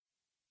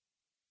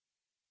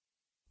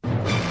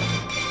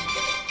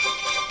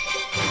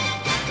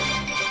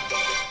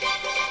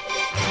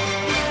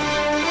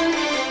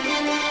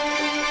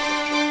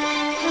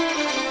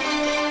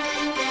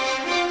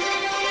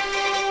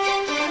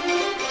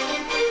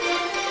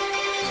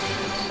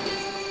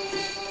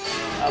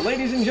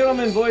Ladies and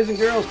gentlemen, boys and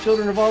girls,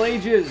 children of all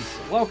ages,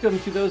 welcome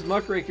to Those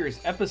Muckrakers,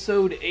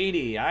 episode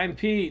 80. I'm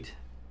Pete.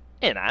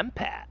 And I'm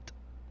Pat.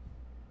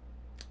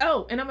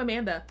 Oh, and I'm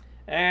Amanda.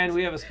 And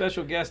we have a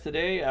special guest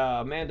today,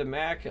 Amanda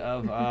Mack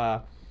of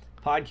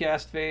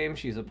podcast fame.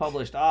 She's a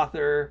published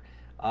author,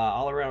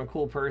 all-around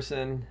cool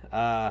person.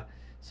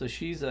 So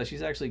she's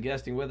actually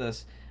guesting with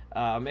us.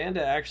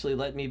 Amanda actually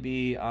let me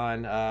be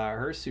on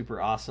her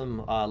super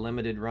awesome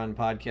limited run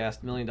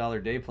podcast, $1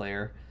 Million Day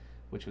Player,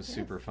 which was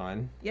super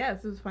fun.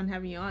 Yes, it was fun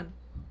having you on.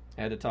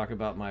 I had to talk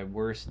about my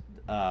worst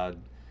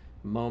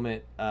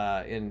moment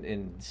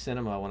in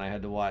cinema when I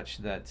had to watch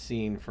that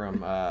scene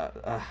from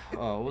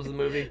what was the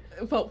movie?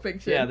 Pulp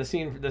Fiction. Yeah,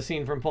 the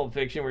scene from Pulp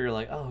Fiction where you're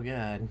like, oh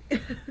god.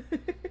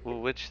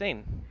 Well, which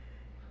scene?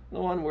 The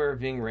one where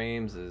Ving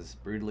Rhames is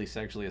brutally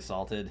sexually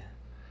assaulted.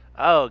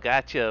 Oh,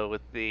 gotcha,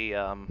 with the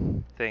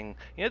thing.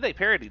 You know, they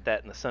parodied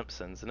that in The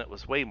Simpsons, and it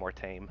was way more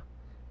tame.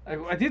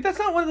 I think that's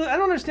not one of the. I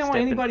don't understand why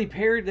anybody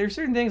parody. There's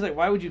certain things like,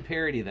 why would you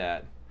parody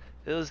that?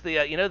 It was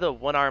the, you know, the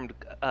one-armed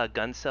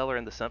gun seller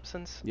in The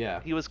Simpsons? Yeah.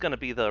 He was going to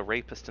be the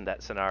rapist in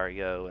that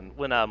scenario, and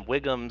when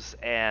Wiggums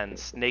and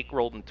Snake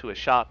rolled into a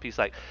shop, he's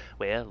like,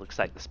 well, looks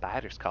like the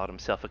spider's caught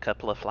himself a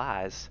couple of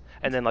flies.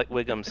 And then, like,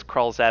 Wiggums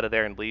crawls out of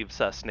there and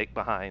leaves Snake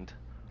behind.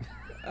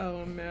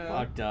 Oh, no.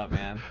 Fucked up,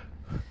 man.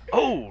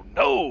 Oh,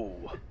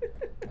 no!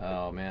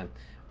 Oh, man.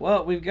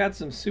 Well, we've got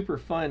some super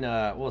fun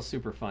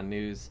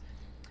news.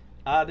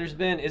 There's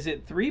been, is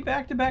it 3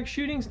 back-to-back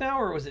shootings now,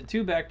 or was it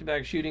 2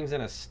 back-to-back shootings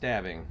and a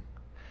stabbing?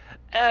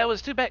 It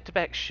was 2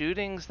 back-to-back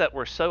shootings that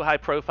were so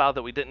high-profile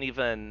that we didn't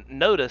even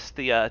notice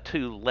the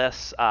 2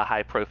 less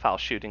high-profile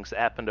shootings that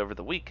happened over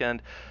the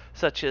weekend,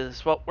 such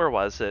as, where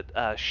was it?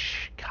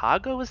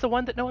 Chicago was the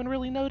one that no one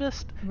really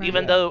noticed, right.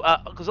 Even though,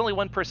 because only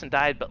one person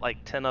died, but like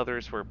 10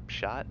 others were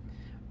shot,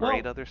 or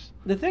 8 others.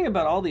 The thing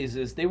about all these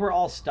is they were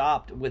all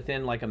stopped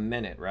within like a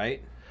minute,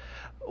 right?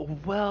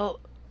 Well,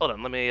 hold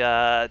on, let me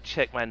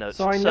check my notes.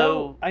 So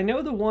I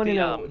know the one in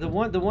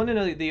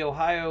the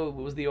Ohio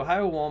was the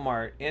Ohio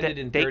Walmart ended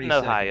in 30 Dayton,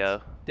 seconds.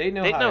 Ohio. Dayton,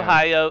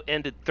 Ohio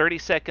ended 30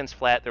 seconds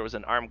flat. There was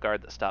an armed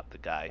guard that stopped the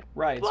guy.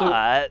 Right.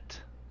 But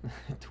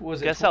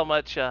was it guess how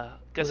much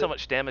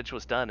damage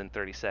was done in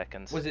 30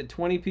 seconds? Was it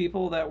 20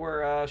 people that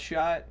were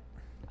shot?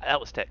 That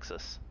was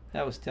Texas.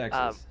 That was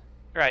Texas.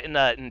 Right.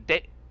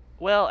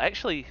 Well,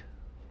 actually,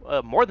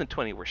 more than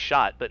 20 were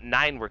shot, but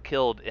 9 were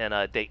killed in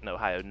Dayton,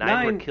 Ohio.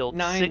 9 were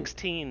killed,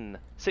 16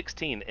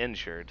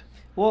 injured.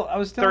 Well, I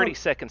was telling 30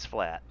 seconds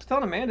flat. I was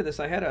telling Amanda this.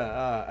 I had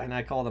and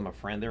I call them a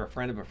friend. They're a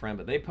friend of a friend,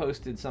 but they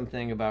posted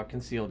something about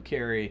concealed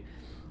carry,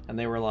 and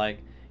they were like,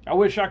 I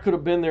wish I could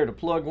have been there to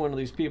plug one of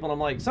these people. And I'm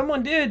like,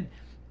 someone did,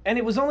 and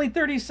it was only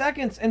 30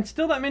 seconds, and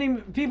still that many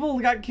people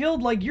got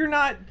killed. Like, you're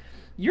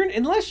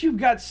unless you've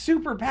got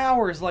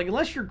superpowers, like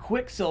unless you're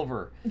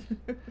Quicksilver,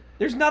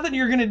 there's nothing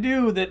you're gonna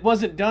do that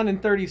wasn't done in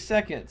 30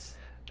 seconds.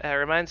 It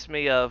reminds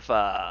me of,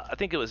 I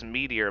think it was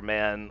Meteor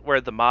Man, where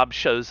the mob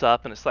shows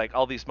up and it's like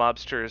all these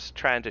mobsters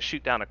trying to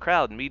shoot down a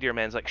crowd, and Meteor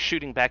Man's like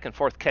shooting back and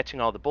forth,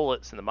 catching all the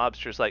bullets, and the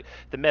mobster's like,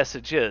 the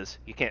message is,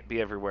 you can't be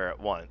everywhere at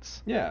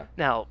once. Yeah.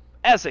 Now,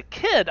 as a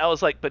kid, I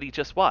was like, but he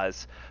just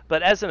was.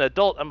 But as an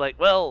adult, I'm like,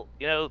 well,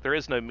 you know, there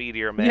is no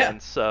Meteor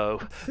Man,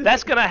 so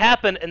that's going to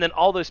happen, and then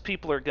all those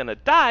people are going to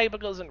die,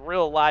 because in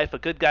real life, a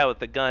good guy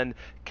with a gun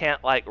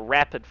can't, like,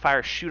 rapid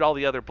fire shoot all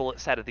the other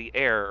bullets out of the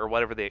air, or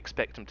whatever they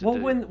expect him to do.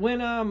 Well,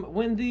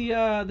 when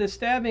the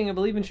stabbing, I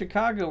believe in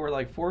Chicago, where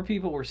like 4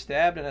 people were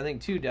stabbed, and I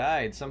think 2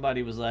 died,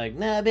 somebody was like,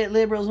 nah, I bet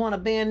liberals want to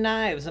ban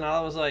knives, and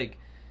I was like,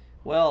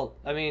 well,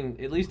 I mean,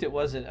 at least it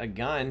wasn't a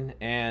gun,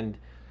 and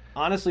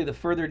honestly, the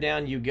further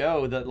down you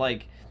go,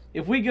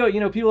 if we go,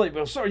 people are like,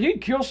 well, sorry, you'd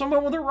kill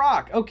someone with a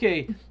rock.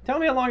 Okay, tell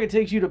me how long it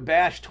takes you to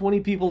bash 20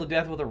 people to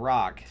death with a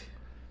rock.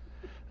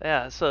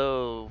 Yeah,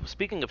 so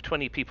speaking of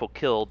 20 people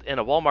killed, in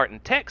a Walmart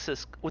in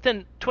Texas,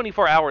 within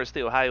 24 hours,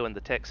 the Ohio and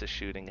the Texas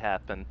shooting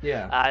happened.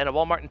 Yeah. In a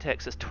Walmart in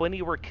Texas,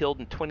 20 were killed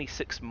and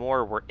 26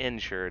 more were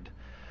injured.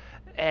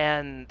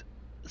 And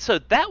so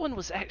that one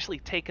was actually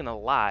taken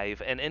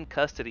alive, and in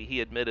custody he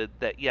admitted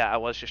that, I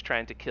was just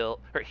trying to kill,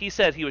 or he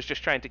said he was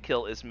just trying to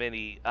kill as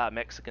many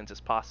Mexicans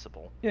as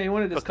possible. Yeah, he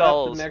wanted to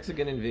stop the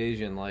Mexican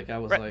invasion. Like, I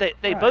was like,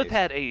 they both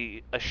had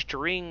a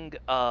string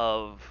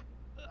of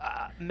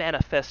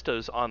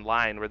manifestos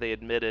online where they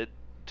admitted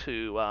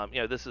to,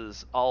 this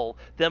is all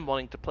them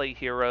wanting to play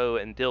hero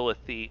and deal with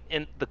the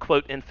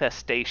quote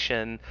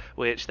infestation,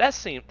 which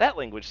that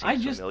language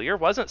seems familiar.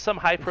 Wasn't some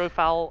high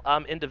profile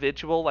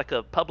individual, like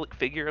a public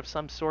figure of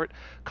some sort,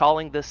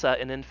 calling this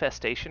an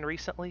infestation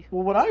recently?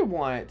 Well, what I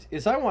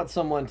want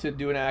someone to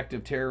do an act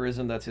of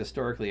terrorism that's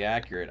historically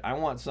accurate. I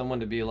want someone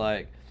to be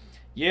like,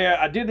 yeah,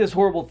 I did this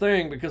horrible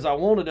thing because I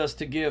wanted us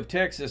to give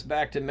Texas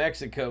back to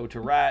Mexico to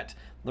right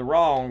the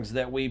wrongs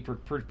that we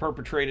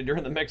perpetrated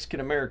during the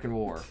Mexican-American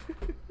War.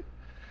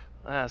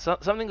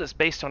 Something that's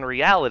based on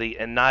reality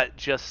and not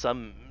just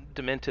some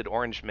demented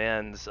orange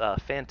man's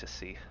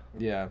fantasy.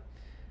 Yeah.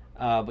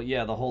 But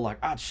yeah, the whole, like,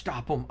 I'd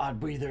stop them, I'd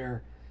be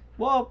there.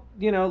 Well,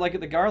 like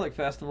at the Garlic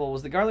Festival.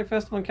 Was the Garlic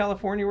Festival in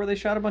California where they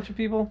shot a bunch of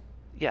people?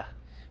 Yeah.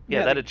 Yeah,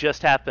 Yeah, that the- had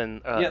just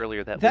happened Yeah,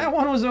 earlier that that week.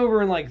 one was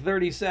over in like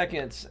 30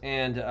 seconds,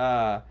 and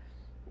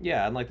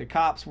yeah, and like the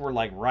cops were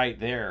like right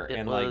there, It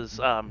and was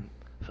like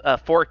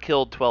 4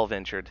 killed, 12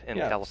 injured in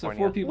yeah, California.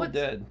 so 4 people What's-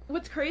 dead.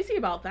 What's crazy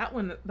about that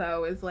one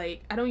though is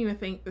like I don't even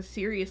think the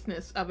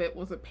seriousness of it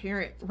was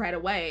apparent right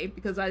away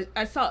because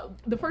I saw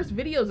the first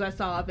videos I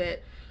saw of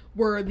it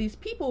were these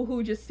people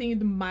who just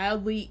seemed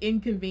mildly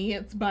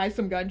inconvenienced by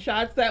some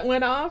gunshots that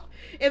went off,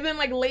 and then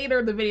like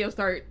later the video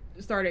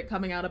started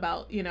coming out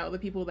about the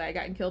people that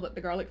got killed at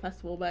the garlic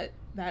festival, but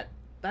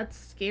that's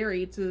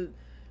scary to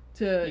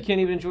You can't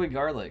even enjoy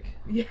garlic.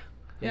 yeah You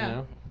yeah.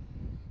 know?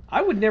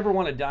 I would never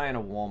want to die in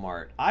a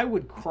Walmart. I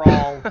would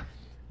crawl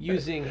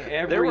using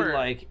every were-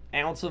 like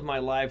ounce of my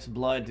life's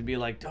blood to be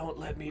like, don't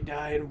let me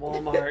die in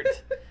Walmart.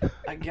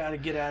 I gotta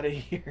get out of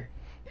here.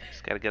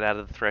 Just got to get out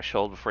of the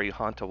threshold before you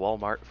haunt a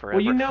Walmart forever.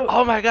 Well, you know-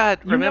 oh my God!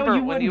 You know Remember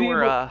when wouldn't you be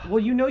were? able, well,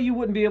 you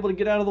wouldn't be able to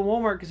get out of the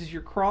Walmart because as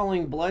you're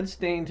crawling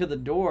bloodstained to the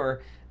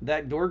door,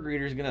 that door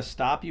greeter's gonna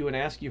stop you and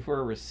ask you for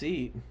a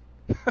receipt.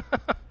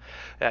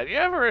 Have you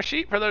ever a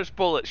sheet for those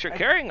bullets? You're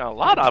carrying a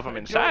lot of them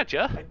inside you.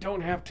 I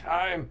don't have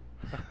time.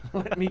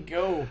 Let me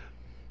go.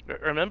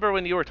 Remember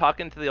when you were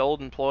talking to the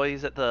old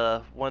employees at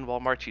the one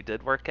Walmart you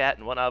did work at,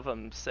 and one of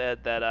them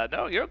said that,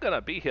 "No, you're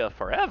gonna be here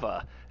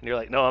forever," and you're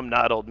like, "No, I'm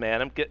not, old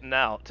man. I'm getting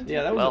out."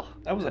 Yeah, that was well,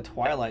 that was a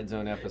Twilight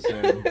Zone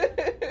episode.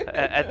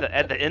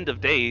 at the end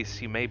of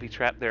days, you may be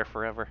trapped there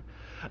forever.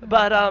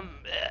 But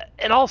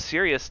in all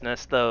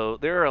seriousness, though,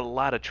 there are a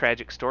lot of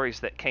tragic stories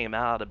that came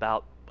out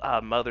about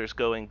mothers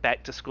going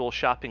back to school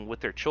shopping with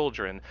their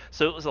children.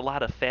 So it was a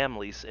lot of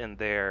families in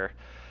there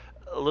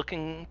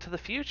looking to the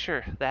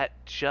future that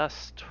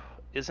just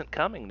isn't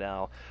coming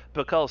now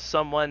because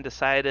someone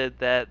decided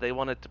that they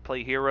wanted to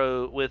play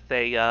hero with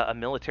a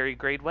military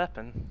grade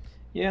weapon.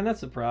 Yeah, and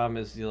that's the problem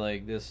is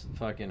like this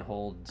fucking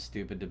whole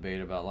stupid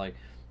debate about like,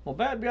 well,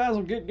 bad guys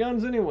will get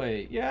guns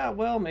anyway. Yeah,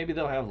 well, maybe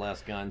they'll have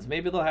less guns.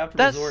 Maybe they'll have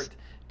to resort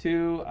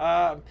to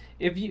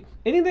if you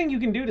anything you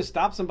can do to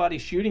stop somebody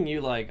shooting you.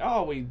 Like,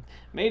 oh, we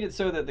made it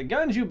so that the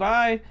guns you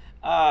buy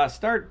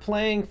start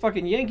playing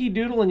fucking Yankee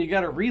Doodle and you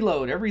got to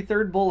reload every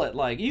third bullet.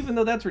 Like, even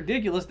though that's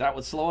ridiculous, that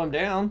would slow them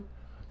down.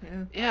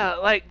 Yeah. Yeah,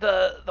 like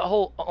the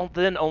whole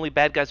then only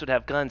bad guys would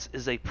have guns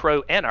is a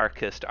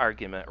pro-anarchist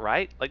argument,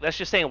 right? Like that's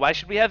just saying why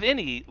should we have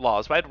any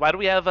laws? Why do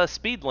we have a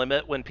speed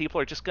limit when people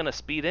are just going to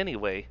speed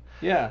anyway?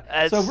 Yeah.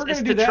 It's- So if we're it's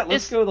gonna do the that,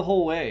 let's it's- go the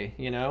whole way.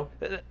 You know.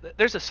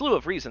 There's a slew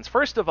of reasons.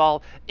 First of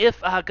all,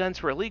 if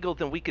guns were illegal,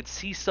 then we could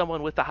see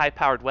someone with a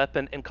high-powered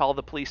weapon and call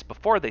the police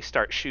before they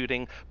start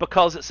shooting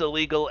because it's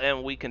illegal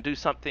and we can do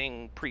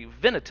something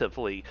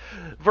preventatively.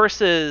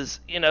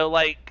 Versus,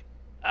 like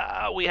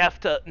we have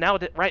to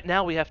right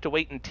now we have to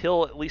wait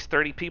until at least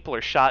 30 people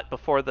are shot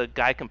before the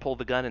guy can pull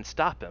the gun and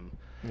stop him.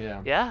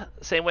 Yeah. Yeah,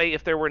 same way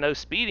if there were no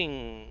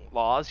speeding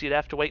laws, you'd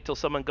have to wait till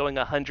someone going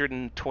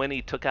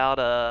 120 took out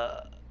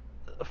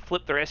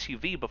flipped their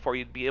SUV before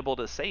you'd be able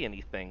to say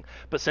anything.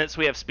 But since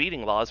we have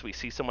speeding laws, we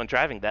see someone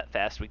driving that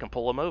fast, we can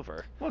pull them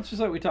over. Well, it's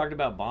just like we talked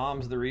about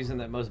bombs. The reason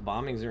that most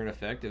bombings are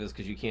ineffective is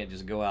because you can't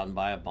just go out and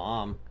buy a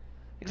bomb.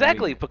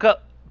 Exactly, because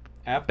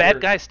After, bad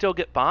guys still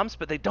get bombs,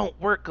 but they don't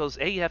work because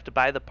A, you have to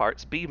buy the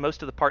parts, B,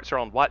 most of the parts are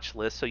on watch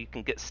lists so you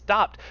can get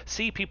stopped,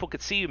 C, people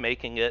could see you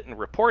making it and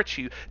report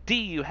you, D,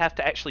 you have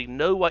to actually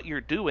know what you're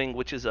doing,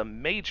 which is a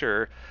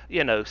major,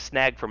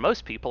 snag for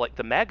most people. Like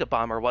the MAGA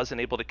bomber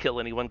wasn't able to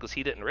kill anyone because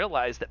he didn't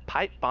realize that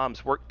pipe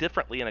bombs work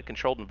differently in a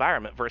controlled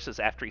environment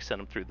versus after he sent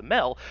them through the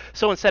mail.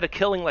 So instead of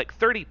killing like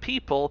 30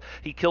 people,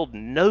 he killed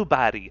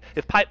nobody.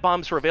 If pipe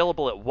bombs were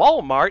available at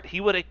Walmart, he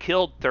would have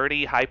killed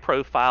 30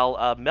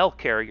 high-profile mail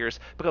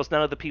carriers because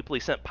none of the people he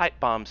sent pipe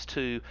bombs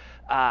to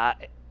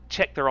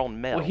check their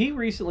own mail. Well, he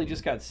recently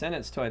just got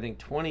sentenced to I think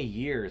 20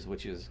 years,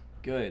 which is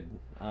good.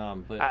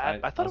 But I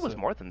thought it was also-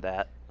 more than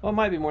that. Well, it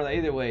might be more than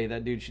either way.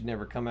 That dude should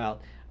never come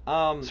out.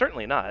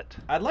 Certainly not.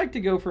 I'd like to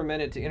go for a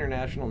minute to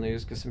international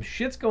news because some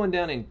shit's going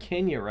down in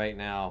Kenya right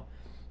now,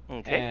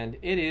 Okay. and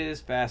it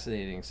is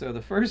fascinating. So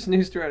the first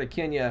news story out of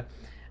Kenya,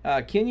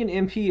 Kenyan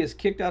MP is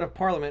kicked out of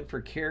parliament for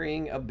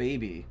carrying a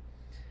baby.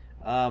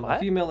 A What?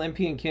 female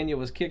MP in Kenya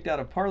was kicked out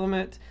of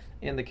parliament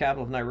in the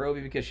capital of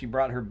Nairobi because she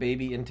brought her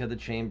baby into the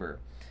chamber.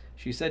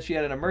 She said she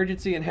had an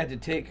emergency and had to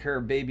take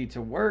her baby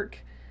to work.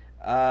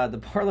 The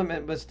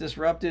parliament was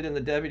disrupted, and the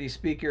deputy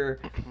speaker,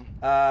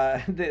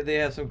 they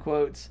have some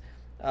quotes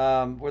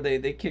where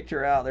they kicked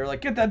her out. They were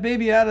like, "Get that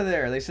baby out of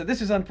there!" They said,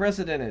 "This is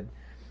unprecedented."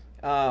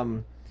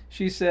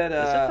 She said,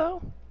 Is it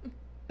though?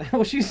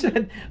 well, she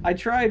said, I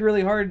tried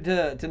really hard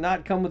to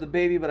not come with a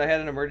baby, but I had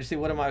an emergency.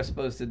 What am I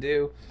supposed to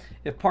do?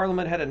 If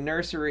Parliament had a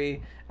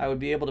nursery, I would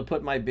be able to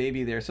put my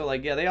baby there. So,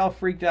 like, yeah, they all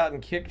freaked out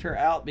and kicked her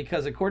out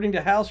because, according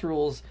to House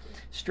rules,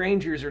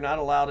 strangers are not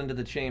allowed into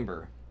the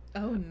chamber.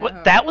 Oh no.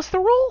 What? That was the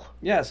rule?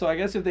 Yeah, so I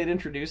guess if they'd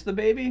introduced the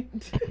baby,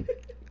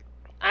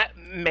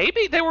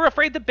 Maybe they were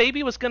afraid the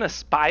baby was gonna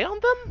spy on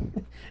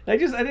them. I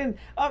didn't.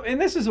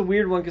 And this is a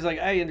weird one because, like,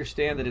 I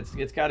understand that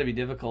it's got to be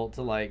difficult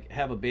to like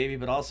have a baby,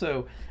 but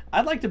also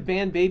I'd like to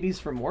ban babies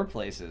from more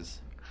places.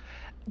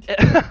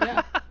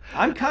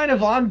 I'm kind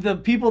of on the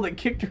people that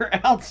kicked her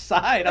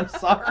outside. I'm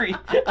sorry.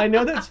 I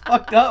know that's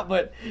fucked up,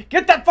 but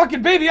get that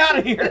fucking baby out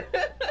of here.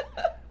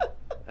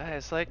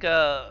 It's like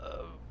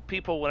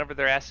people, whenever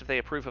they're asked if they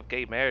approve of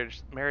gay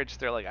marriage,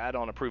 they're like, I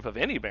don't approve of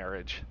any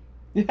marriage.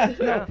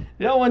 Yeah,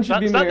 no one should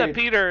be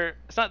married.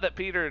 It's not that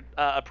Peter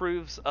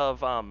approves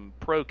of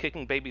pro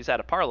kicking babies out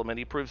of Parliament.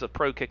 He approves of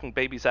pro kicking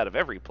babies out of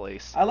every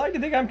place. I like to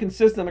think I'm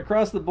consistent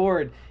across the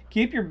board.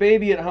 Keep your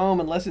baby at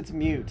home unless it's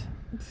mute.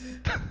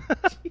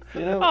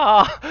 You know?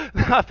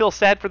 I feel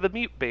sad for the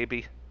mute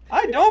baby.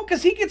 I don't,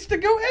 because he gets to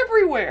go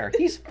everywhere.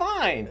 He's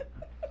fine.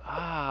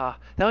 That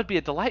would be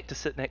a delight to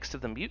sit next to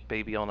the mute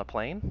baby on a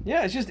plane.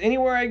 Yeah, it's just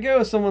anywhere I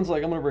go, someone's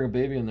like, I'm going to bring a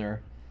baby in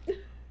there.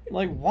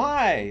 Like,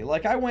 why?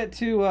 Like, I went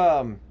to,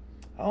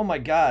 oh my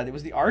God, it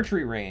was the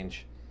archery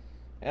range.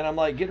 And I'm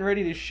like getting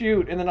ready to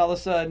shoot, and then all of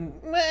a sudden,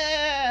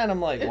 and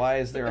I'm like, why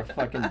is there a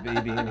fucking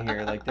baby in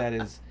here? Like,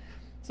 it's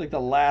like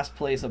the last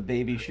place a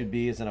baby should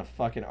be is in a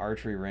fucking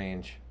archery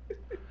range.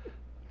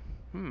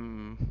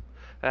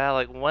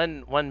 Like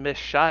one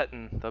missed shot,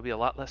 and there'll be a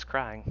lot less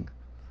crying.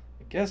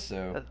 I guess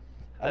so.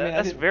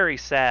 That's very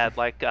sad.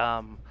 Like,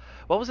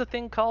 what was the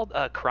thing called?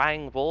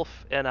 Crying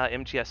Wolf in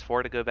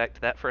MGS4, to go back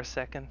to that for a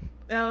second.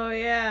 Oh,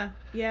 yeah.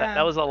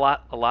 That was a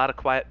lot of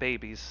quiet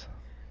babies.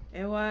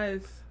 It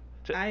was.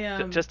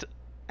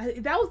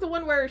 That was the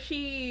one where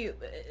she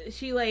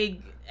like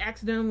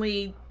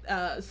accidentally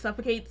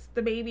suffocates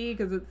the baby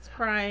because it's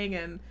crying,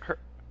 and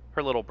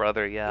her little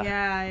brother.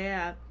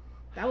 Yeah.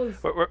 That was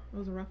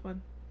a rough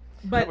one.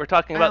 But we're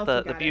talking about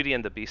the Beauty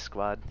and the Beast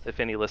Squad, if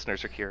any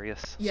listeners are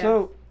curious. Yes.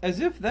 So, as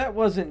if that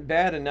wasn't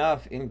bad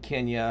enough in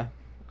Kenya,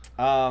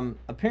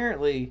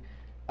 apparently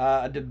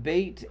a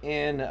debate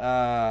in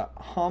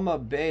Homa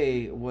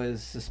Bay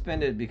was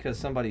suspended because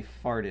somebody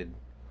farted.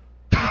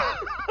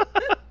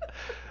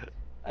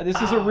 This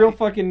is a real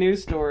fucking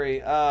news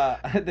story.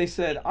 They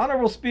said,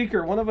 Honorable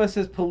Speaker, one of us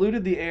has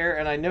polluted the air,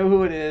 and I know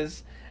who it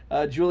is.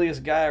 Julius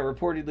Guy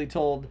reportedly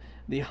told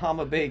the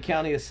Homa Bay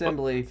County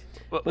Assembly.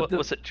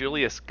 Was it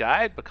Julius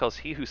Guy? Because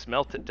he who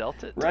smelt it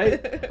dealt it?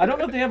 Right? I don't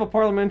know if they have a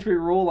parliamentary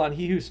rule on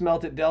he who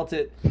smelt it dealt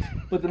it,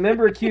 but the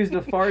member accused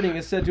of farting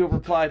is said to have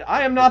replied,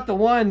 I am not the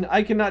one.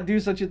 I cannot do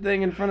such a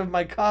thing in front of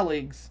my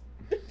colleagues.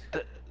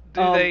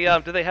 Do they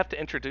have to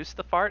introduce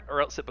the fart,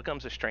 or else it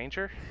becomes a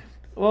stranger?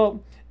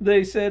 Well,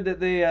 they said that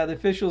the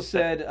officials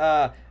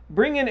said,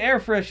 bring in air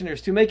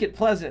fresheners to make it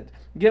pleasant.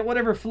 Get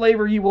whatever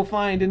flavor you will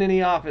find in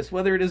any office,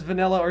 whether it is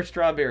vanilla or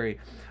strawberry.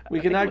 We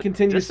cannot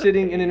continue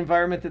sitting in an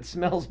environment that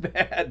smells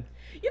bad.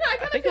 You know, I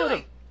kind of feel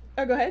like...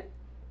 Oh, go ahead.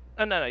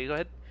 Oh, no, you go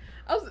ahead.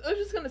 I was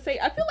just going to say,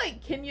 I feel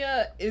like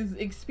Kenya is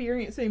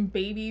experiencing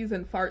babies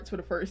and farts for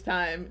the first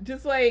time.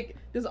 Just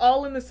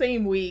all in the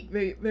same week.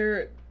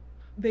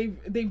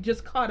 They've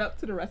just caught up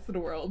to the rest of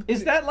the world.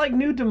 Is that like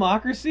New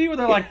Democracy, where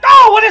they're like,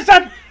 oh, what is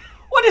that?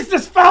 What is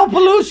this foul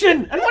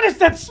pollution? And what is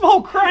that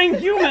small crying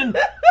human?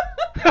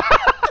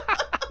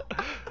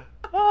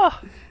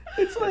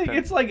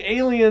 It's like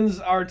aliens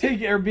are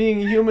being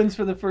humans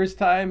for the first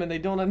time, and they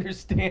don't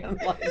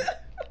understand. Like,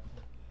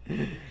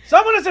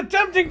 someone is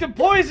attempting to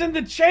poison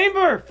the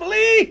chamber.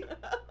 Flee!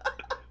 That's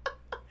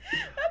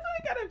what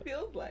it kind of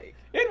feels like.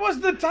 It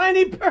was the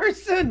tiny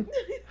person.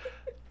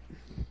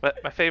 But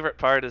my favorite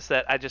part is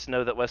that I just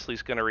know that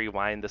Wesley's going to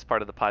rewind this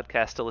part of the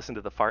podcast to listen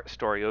to the fart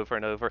story over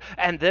and over.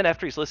 And then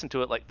after he's listened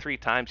to it like 3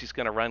 times, he's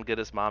going to run get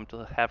his mom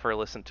to have her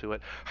listen to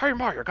it. Hey,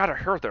 Ma, you got to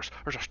hear this.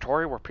 There's a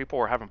story where people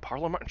were having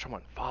parliament and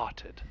someone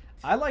farted.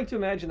 I like to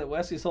imagine that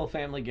Wesley's whole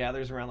family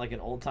gathers around like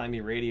an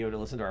old-timey radio to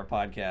listen to our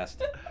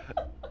podcast.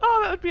 Oh,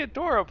 that would be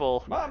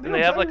adorable. Mom, and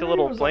they have like a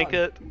little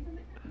blanket.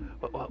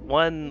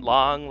 One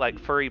long, like,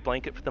 furry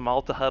blanket for them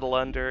all to huddle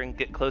under and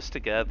get close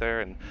together,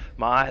 and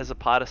Ma has a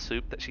pot of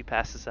soup that she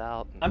passes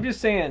out. I'm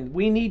just saying,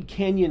 we need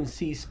Kenyan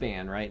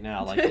C-SPAN right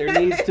now. Like, there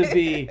needs to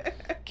be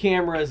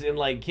cameras in,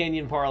 like,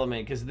 Kenyan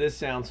Parliament, because this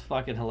sounds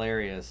fucking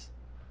hilarious.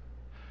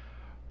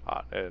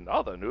 In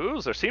other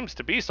news, there seems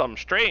to be some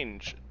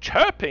strange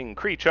chirping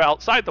creature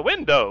outside the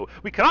window.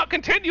 We cannot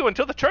continue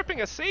until the chirping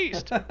has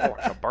ceased. Oh,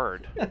 it's a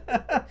bird.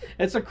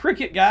 It's a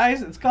cricket,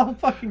 guys. It's called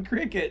fucking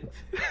cricket.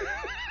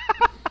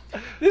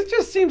 This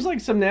just seems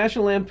like some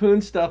National Lampoon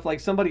stuff, like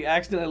somebody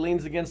accidentally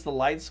leans against the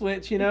light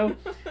switch, you know,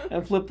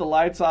 and flip the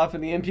lights off,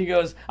 and the MP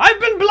goes, I've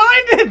been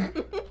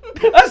blinded!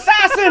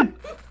 Assassin!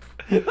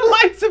 The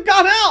lights have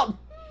gone out!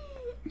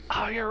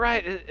 Oh, you're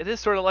right. It is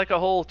sort of like a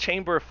whole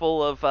chamber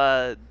full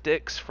of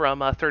dicks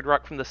from Third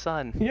Rock from the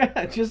Sun.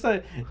 Yeah, just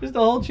a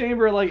whole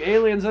chamber of like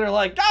aliens that are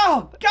like,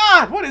 oh,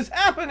 God, what is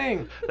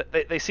happening?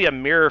 They see a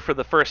mirror for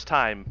the first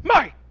time.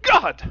 My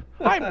God,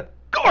 I'm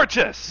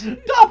gorgeous!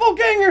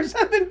 Doppelgangers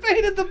have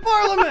invaded the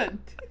Parliament!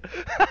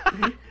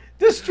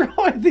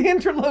 Destroyed the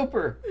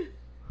interloper!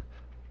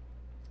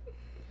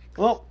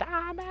 Well,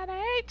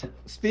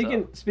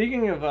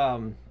 speaking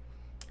of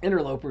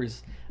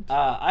interlopers,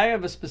 I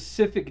have a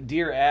specific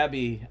Dear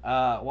Abby,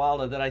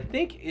 Wilda, that I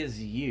think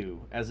is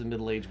you as a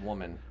middle-aged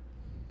woman.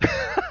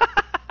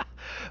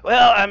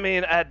 Well, I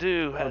mean, I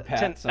do Or Pat,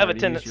 have a sorry, to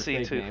use your tendency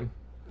fake to. name.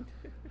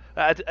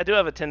 I do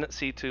have a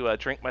tendency to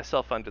drink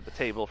myself under the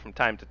table from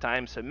time to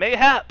time, so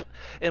mayhap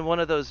in one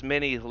of those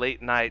many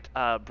late-night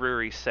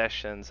brewery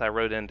sessions, I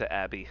wrote into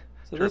Abby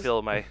to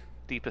reveal my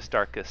deepest,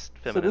 darkest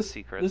feminine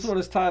secrets. This one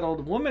is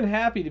titled, Woman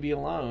Happy to Be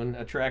Alone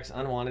Attracts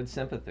Unwanted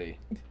Sympathy.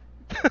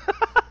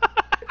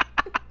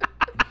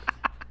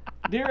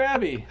 Dear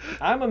Abby,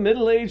 I'm a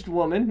middle-aged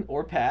woman,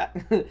 or Pat,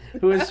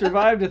 who has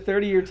survived a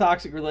 30-year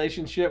toxic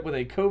relationship with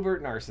a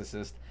covert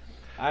narcissist.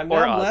 I'm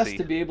now blessed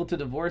to be able to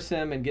divorce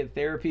him and get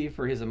therapy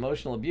for his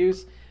emotional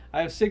abuse.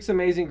 I have 6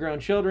 amazing grown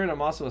children.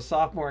 I'm also a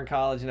sophomore in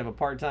college and have a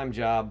part-time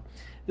job.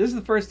 This is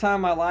the first time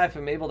in my life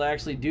I'm able to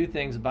actually do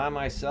things by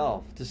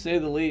myself. To say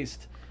the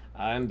least,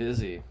 I'm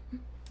busy.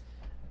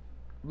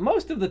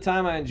 Most of the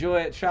time I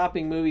enjoy it,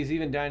 shopping, movies,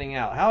 even dining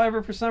out.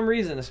 However, for some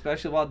reason,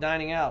 especially while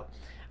dining out,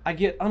 I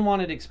get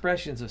unwanted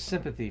expressions of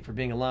sympathy for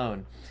being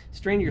alone.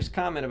 Strangers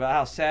comment about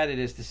how sad it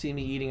is to see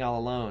me eating all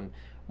alone.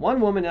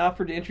 One woman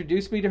offered to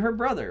introduce me to her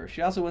brother.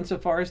 She also went so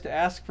far as to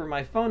ask for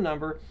my phone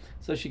number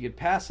so she could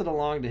pass it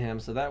along to him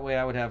so that way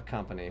I would have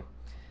company.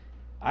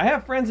 I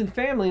have friends and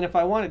family, and if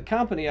I wanted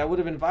company, I would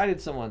have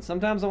invited someone.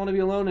 Sometimes I want to be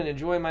alone and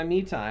enjoy my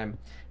me time.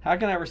 How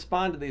can I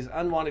respond to these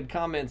unwanted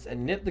comments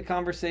and nip the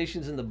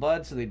conversations in the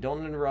bud so they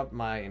don't interrupt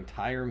my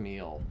entire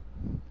meal?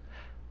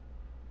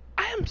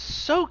 I am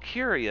so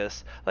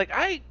curious. Like,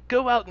 I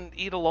go out and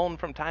eat alone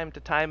from time to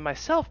time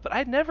myself, but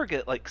I never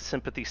get, like,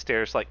 sympathy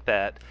stares like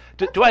that.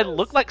 Do I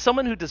look like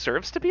someone who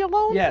deserves to be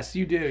alone? Yes,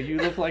 you do. You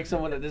look like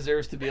someone that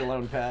deserves to be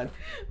alone, Pat.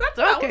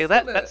 Okay,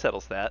 that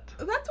settles that.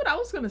 That's what I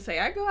was going to say.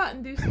 I go out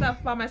and do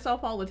stuff by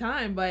myself all the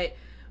time, but,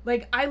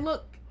 like,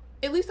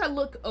 at least I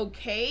look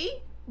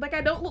okay. Like,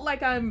 I don't look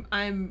like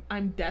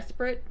I'm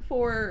desperate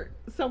for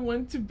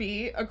someone to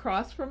be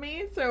across from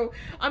me. So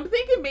I'm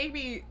thinking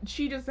maybe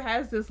she just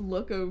has this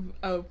look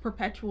of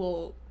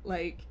perpetual,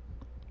 like...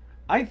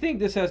 I think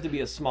this has to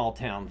be a small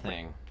town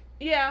thing.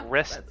 Yeah,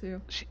 that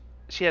too.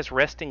 She has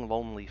resting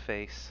lonely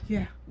face.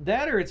 Yeah.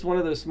 That or it's one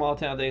of those small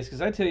town things.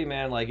 Because I tell you,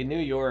 man, like in New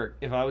York,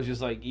 if I was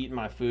just like eating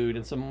my food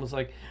and someone was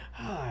like,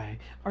 "Hi,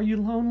 are you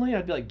lonely?"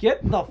 I'd be like,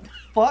 "Get the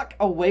fuck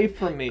away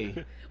from me."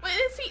 But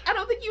see, I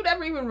don't think you'd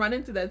ever even run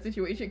into that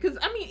situation. Because,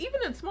 I mean,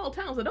 even in small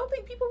towns, I don't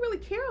think people really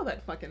care all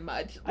that fucking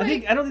much.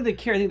 Like, I don't think they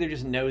care. I think they're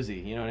just nosy.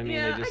 You know what I mean?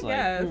 Yeah, They're just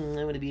I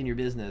want to be in your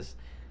business.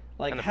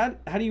 Like, how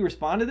do you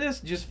respond to this?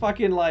 Just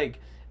fucking, like,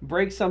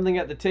 break something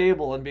at the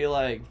table and be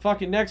like,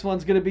 fucking next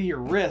one's going to be your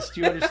wrist.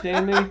 You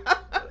understand me?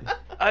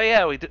 Oh,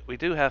 yeah, we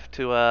do have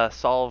to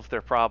solve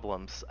their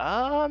problems.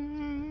 I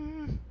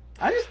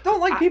just don't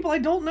like people I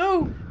don't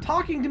know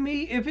talking to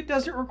me if it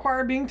doesn't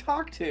require being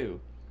talked to.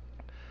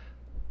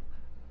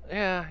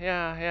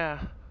 Yeah.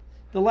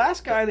 The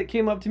last guy that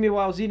came up to me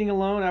while I was eating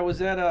alone, I was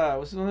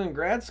in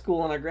grad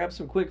school and I grabbed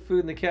some quick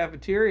food in the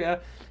cafeteria.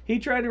 He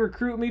tried to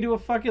recruit me to a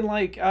fucking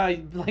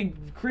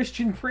like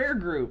Christian prayer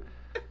group.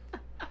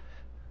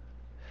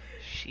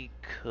 She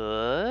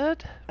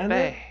could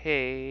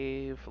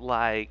behave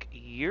like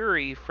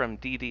Yuri from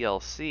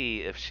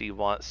DDLC if she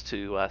wants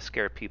to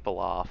scare people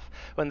off.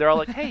 When they're all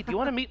like, "Hey, do you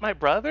want to meet my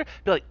brother?"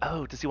 Be like,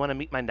 "Oh, does he want to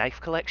meet my knife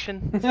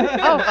collection?"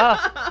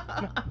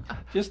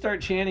 Just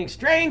start chanting,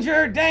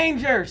 "Stranger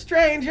danger,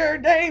 stranger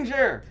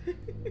danger."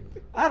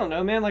 I don't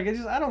know, man. Like,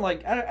 I don't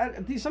like.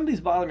 Some of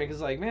these bother me because,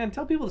 like, man,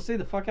 tell people to stay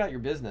the fuck out your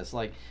business.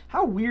 Like,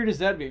 how weird is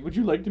that? Would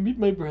you like to meet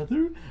my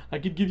brother? I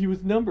could give you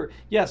his number.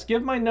 Yes,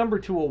 give my number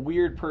to a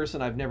weird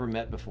person I've never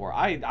met before.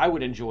 I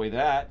would enjoy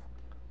that.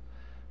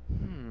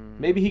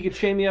 Maybe he could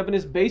chain me up in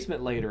his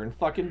basement later and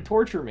fucking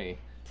torture me.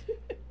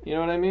 You know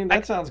what I mean?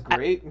 That sounds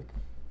great.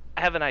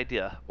 I have an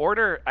idea.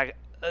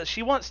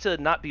 She wants to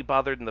not be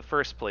bothered in the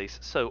first place,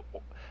 so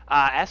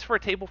ask for a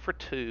table for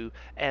 2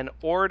 and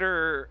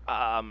order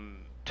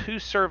 2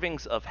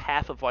 servings of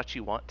half of what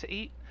you want to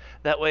eat.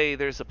 That way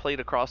there's a plate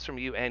across from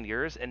you and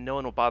yours, and no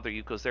one will bother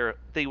you because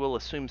they will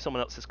assume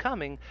someone else is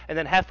coming, and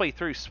then halfway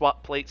through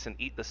swap plates and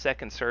eat the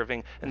second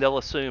serving, and they'll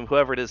assume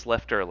whoever it is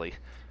left early.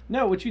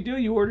 No, what you do,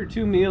 you order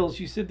 2 meals,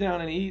 you sit down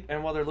and eat,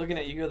 and while they're looking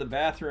at you, go to the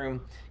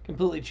bathroom,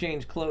 completely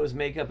change clothes,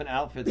 makeup, and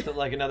outfits to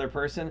like another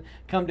person,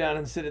 come down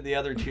and sit at the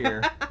other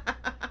chair.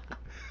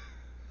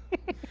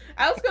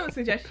 I was going to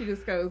suggest she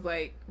just goes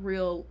like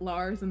real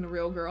Lars and the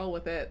real girl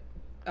with it.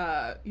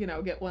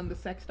 Get one of the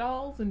sex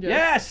dolls and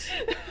just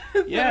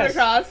sit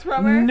across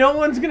from her. No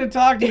one's gonna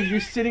talk to you. You're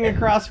sitting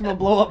across from a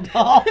blow-up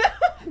doll,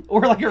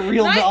 or like a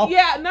real doll.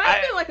 Yeah, not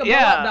even like a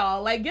blow-up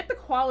doll. Like, get the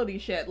quality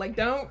shit. Like,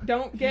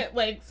 don't get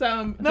like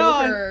some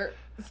Joker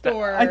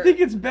store. I think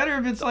it's better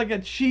if it's like a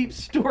cheap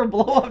store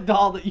blow-up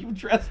doll that you've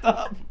dressed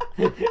up,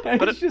 and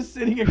it's just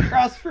sitting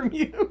across from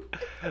you.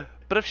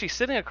 But if she's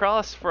sitting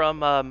across from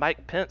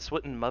Mike Pence,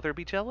 wouldn't Mother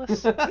be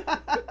jealous?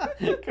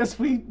 Because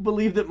we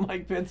believe that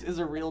Mike Pence is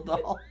a real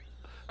doll.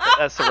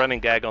 That's the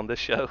running gag on this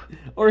show.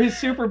 Or his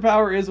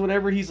superpower is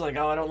whenever he's like,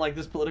 "Oh, I don't like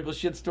this political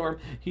shitstorm,"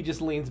 he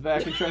just leans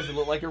back and tries to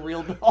look like a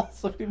real doll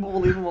so people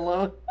will leave him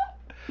alone.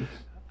 Yeah.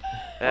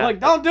 I'm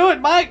like, "Don't do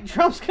it, Mike!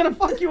 Trump's gonna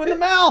fuck you in the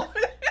mouth!"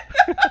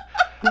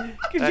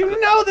 Because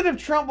you know that if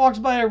Trump walks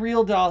by a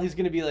real doll, he's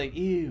gonna be like,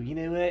 "Ew, you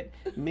know what?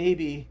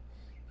 Maybe."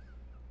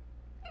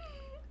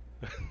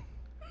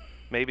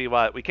 Maybe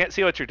what? We can't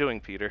see what you're doing,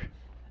 Peter.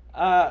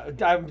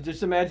 I'm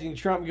just imagining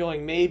Trump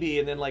going maybe,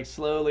 and then like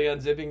slowly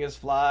unzipping his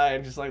fly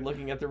and just like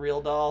looking at the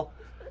real doll.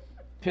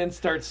 Pence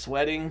starts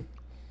sweating.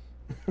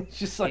 It's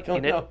just like, oh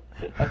no,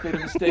 I made a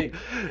mistake.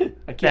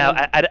 I Now,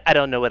 can't. I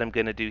don't know what I'm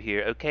going to do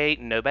here, okay?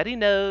 Nobody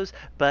knows,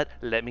 but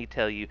let me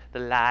tell you, the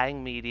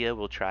lying media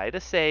will try to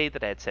say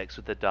that I had sex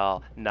with the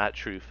doll. Not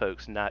true,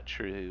 folks, not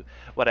true.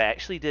 What I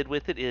actually did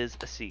with it is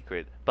a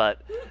secret,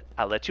 but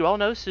I'll let you all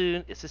know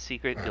soon. It's a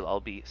secret. You'll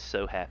all be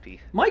so happy.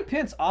 Mike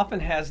Pence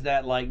often has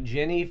that like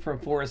Jenny from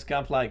Forrest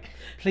Gump, like,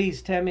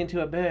 please turn me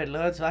into a bird,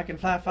 Lord, so I can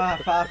fly far,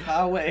 far,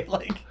 far away.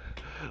 Like,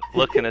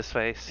 Look in his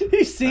face.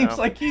 he seems Oh.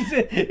 like he's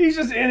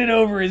just in it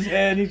over his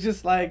head. He's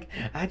just like,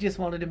 I just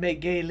wanted to make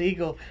gay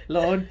legal,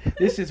 Lord.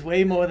 This is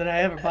way more than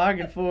I ever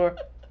bargained for.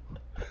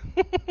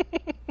 But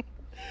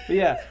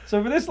yeah,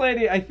 so for this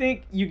lady, I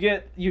think you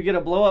get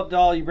a blow up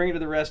doll, you bring it to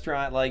the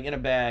restaurant like in a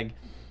bag,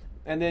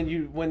 and then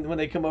you when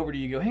they come over to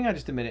you, you go, hang on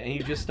just a minute,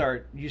 and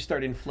you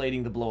start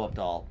inflating the blow up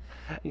doll.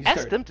 You Ask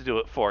start, them to do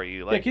it for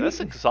you. Like, can that's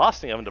you-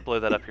 exhausting having to blow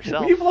that up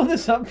yourself. Will you blow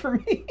this up for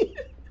me?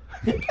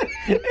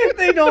 If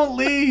they don't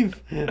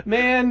leave,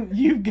 man,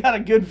 you've got a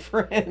good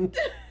friend.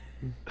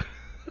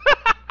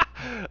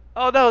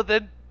 Oh no,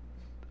 then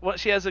once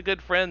she has a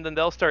good friend, then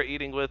they'll start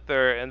eating with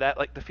her, and that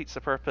like defeats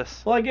the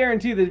purpose. Well, I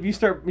guarantee that if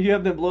you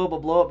have them blow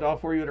up doll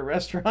for you at a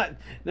restaurant,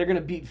 they're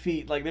gonna beat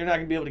feet. Like they're not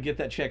gonna be able to get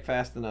that check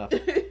fast enough.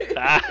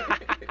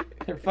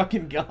 They're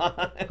fucking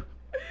gone.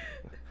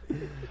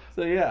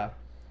 So yeah.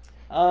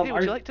 Hey,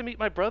 would you like to meet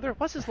my brother?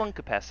 What's his lung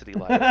capacity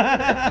like?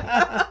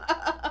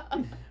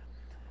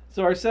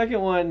 So our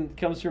second one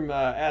comes from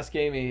Ask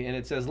Amy, and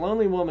it says,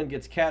 lonely woman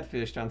gets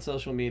catfished on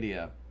social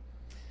media.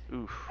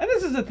 Oof. And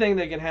this is a thing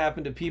that can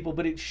happen to people,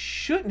 but it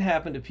shouldn't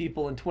happen to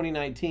people in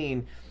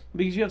 2019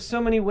 because you have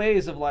so many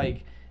ways of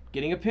like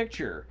getting a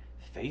picture,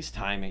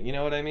 FaceTiming, you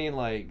know what I mean?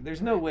 Like,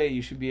 there's no way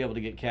you should be able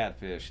to get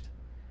catfished.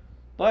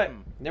 But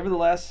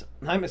nevertheless,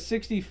 I'm a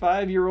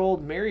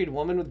 65-year-old married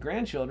woman with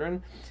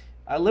grandchildren.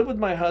 I live with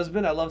my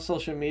husband. I love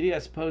social media. I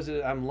suppose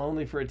that I'm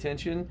lonely for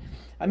attention.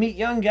 I meet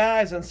young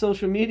guys on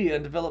social media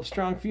and develop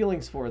strong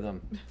feelings for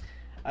them.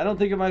 I don't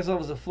think of myself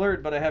as a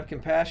flirt, but I have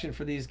compassion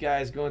for these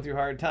guys going through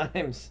hard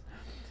times.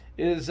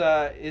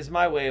 Is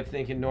my way of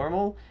thinking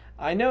normal?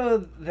 I know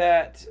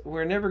that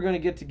we're never going to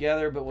get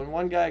together, but when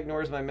one guy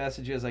ignores my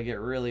messages, I get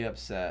really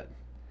upset.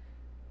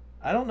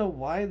 I don't know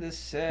why this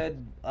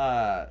said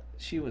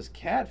she was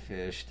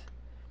catfished.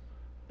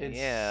 It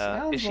Yeah.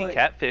 sounds Is she like,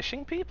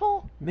 catfishing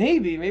people?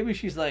 Maybe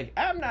she's like,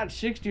 I'm not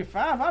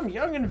 65, I'm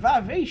young and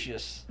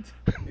vivacious.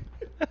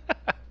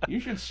 You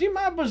should see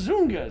my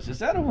bazungas. Is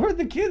that a word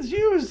the kids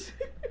use?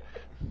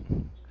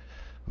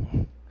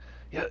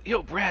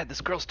 Yo, Brad, this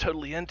girl's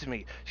totally into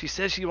me. She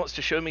says she wants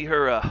to show me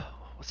her,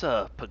 what's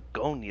a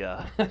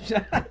pagonia?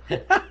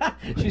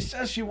 She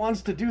says she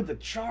wants to do the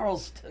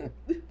Charleston.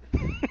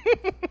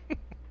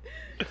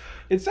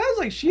 It sounds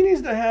like she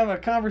needs to have a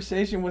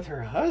conversation with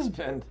her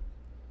husband.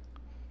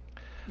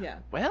 Yeah.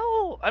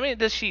 Well, I mean,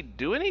 does she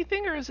do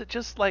anything, or is it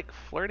just like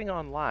flirting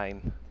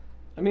online?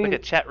 I mean, Like a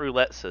chat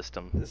roulette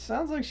system? it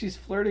sounds like she's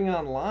flirting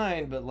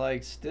online, but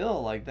like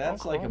still, like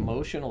that's like Okay.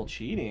 emotional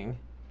cheating.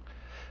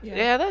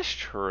 Yeah, that's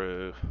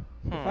true.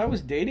 If I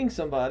was dating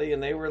somebody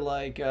and they were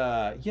like,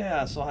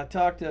 yeah, so I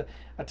talked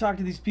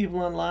to these people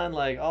online,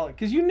 like, oh,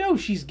 because you know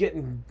she's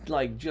getting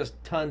like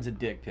just tons of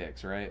dick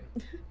pics, right?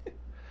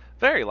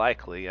 Very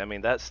likely. I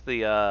mean, that's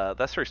the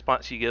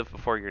response you give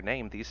before your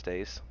name these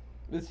days.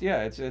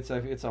 It's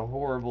a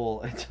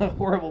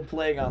horrible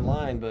plague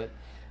online, but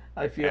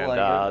I feel And, like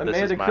this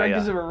Amanda, is my, correct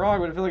me if I'm wrong,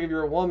 but I feel like if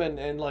you're a woman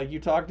and like you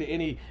talk to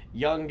any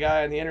young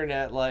guy on the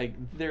internet, like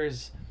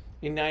there's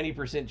a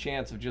 90%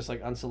 chance of just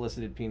like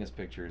unsolicited penis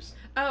pictures.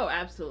 Oh,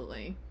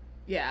 absolutely.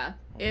 Yeah.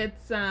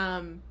 It's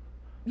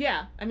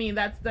yeah, I mean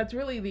that's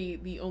really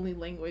the only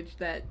language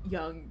that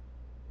young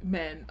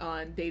men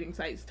on dating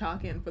sites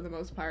talk in for the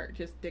most part,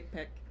 just dick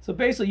pic. So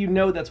basically, you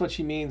know that's what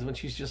she means when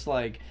she's just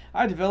like,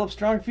 I develop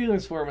strong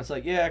feelings for him. It's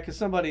like, yeah, because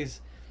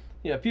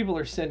people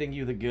are sending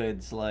you the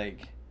goods,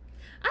 like.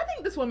 I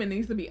think this woman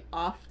needs to be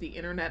off the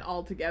internet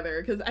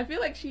altogether because I feel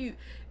like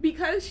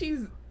because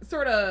she's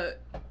sort of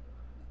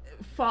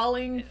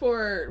falling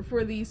for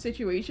these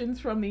situations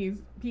from these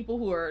people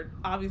who are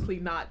obviously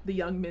not the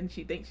young men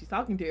she thinks she's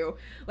talking to.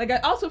 Like, I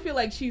also feel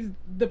like she's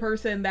the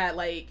person that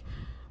like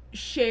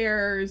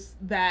shares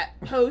that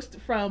post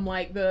from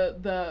like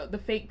the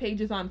fake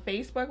pages on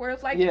Facebook where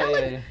it's like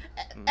Ellen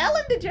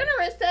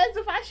DeGeneres says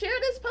if I share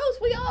this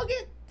post we all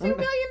get $2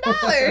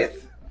 million.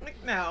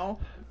 Like, no,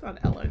 it's not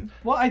Ellen.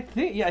 Well, I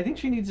think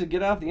she needs to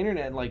get off the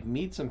internet and like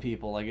meet some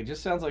people. Like, it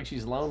just sounds like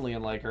she's lonely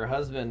and like her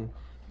husband.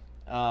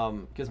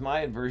 Because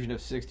my version of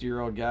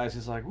 60-year-old guys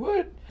is like,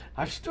 what?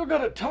 I've still got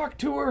to talk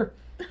to her.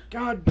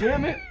 God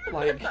damn it!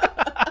 Like,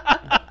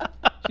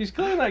 she's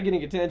clearly not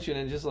getting attention,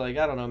 and just like,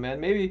 I don't know, man.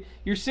 Maybe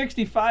you're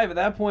 65 at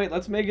that point.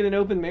 Let's make it an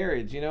open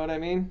marriage. You know what I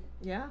mean?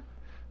 Yeah.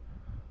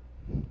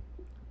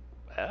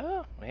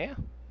 Oh, yeah.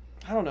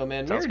 I don't know,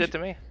 man. Sounds good to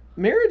me.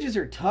 Marriages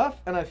are tough,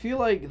 and I feel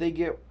like they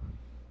get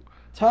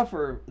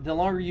tougher the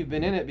longer you've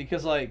been in it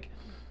because, like,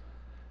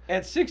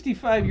 at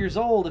 65 years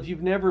old, if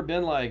you've never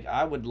been like,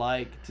 I would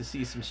like to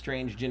see some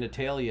strange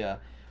genitalia,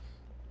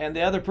 and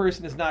the other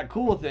person is not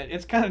cool with it,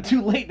 it's kind of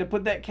too late to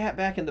put that cat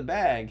back in the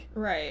bag.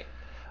 Right.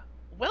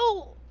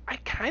 Well, I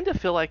kind of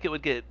feel like it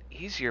would get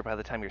easier by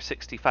the time you're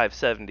 65,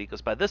 70,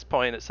 because by this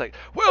point it's like,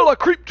 well, I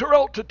creeped her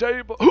out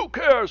today, but who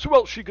cares? Who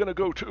else she gonna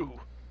go to?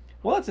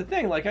 Well, that's the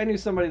thing. Like, I knew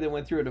somebody that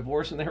went through a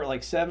divorce when they were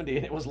like 70,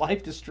 and it was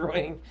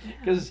life-destroying.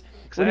 Because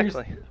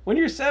Exactly. when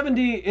you're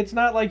 70, it's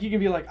not like you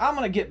can be like, I'm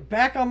going to get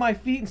back on my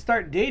feet and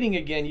start dating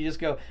again. You just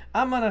go,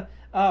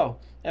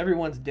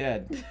 everyone's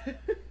dead.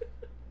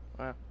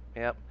 Well,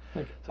 yep.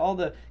 Like,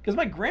 because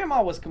my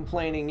grandma was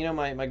complaining,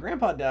 my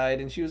grandpa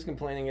died, and she was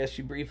complaining as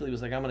she briefly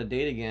was like, I'm going to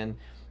date again.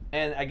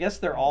 And I guess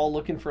they're all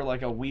looking for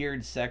like a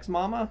weird sex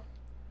mama.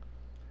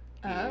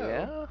 Oh.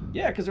 Yeah.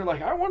 Yeah, because they're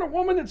like, I want a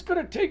woman that's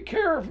going to take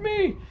care of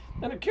me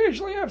and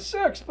occasionally have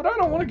sex, but I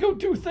don't want to go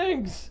do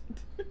things.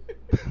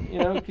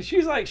 Because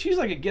she's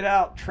like a get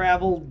out,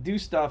 travel, do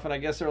stuff, and I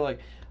guess they're like,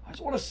 I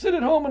just want to sit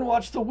at home and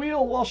watch the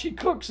wheel while she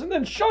cooks and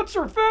then shuts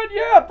her fat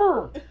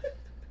yapper.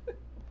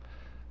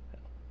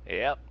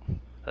 Yep.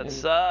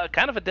 That's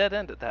kind of a dead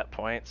end at that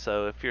point.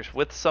 So if you're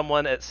with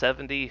someone at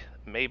 70,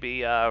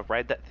 maybe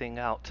ride that thing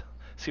out,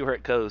 see where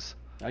it goes.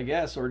 I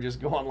guess, or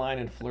just go online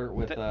and flirt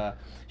with.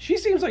 She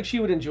seems like she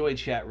would enjoy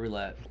chat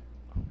roulette,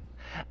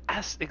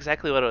 That's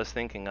exactly what I was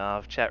thinking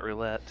of. Chat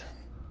roulette.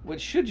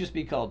 which should just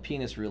be called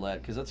penis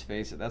roulette. Because let's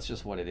face it, that's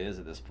just what it is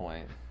at this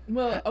point.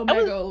 Well,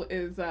 Omegle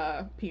is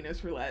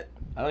penis roulette.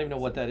 I don't even know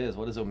what that is.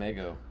 What is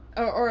Omega?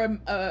 Or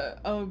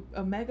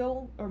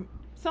Omegle or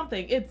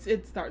something.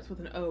 It starts with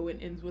an O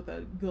and ends with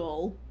a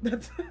gull.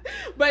 But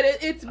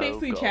it's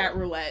basically chat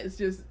roulette. It's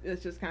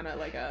just kind of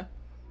like a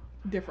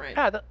different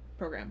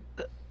program.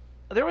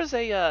 There was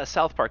a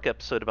South Park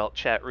episode about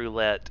chat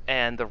roulette,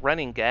 and the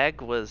running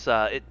gag was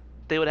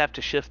they would have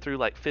to shift through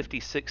like 50,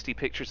 60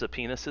 pictures of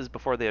penises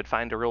before they would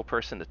find a real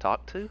person to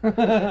talk to.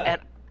 and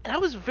I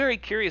was very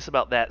curious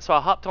about that, so I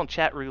hopped on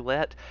chat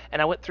roulette,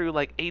 and I went through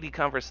like 80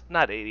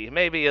 not 80,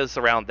 maybe it was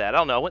around that. I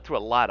don't know. I went through a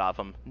lot of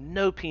them.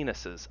 No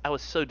penises. I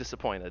was so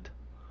disappointed.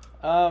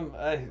 Well,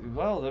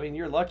 I mean,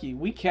 you're lucky.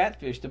 We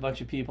catfished a bunch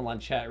of people on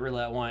chat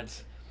roulette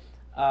once.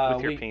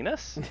 With your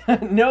penis?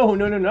 No,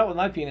 not with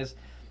my penis.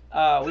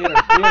 We had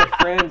a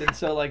friend, and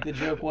so like the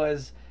joke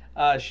was,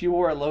 she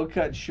wore a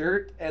low-cut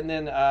shirt, and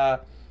then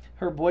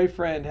her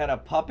boyfriend had a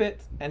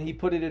puppet, and he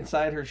put it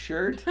inside her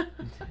shirt.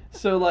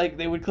 So like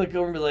they would click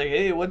over and be like,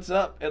 "Hey, what's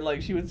up?" And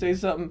like she would say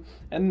something,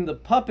 and then the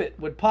puppet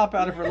would pop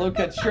out of her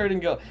low-cut shirt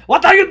and go,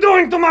 "What are you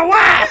doing to my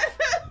wife?"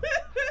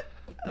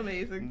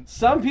 Amazing.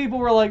 Some people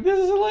were like, "This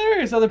is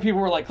hilarious." Other people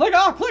were like, "Click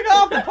off!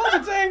 The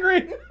puppet's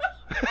angry."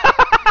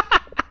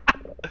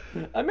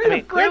 I made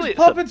a French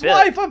puppet's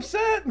wife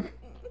upset.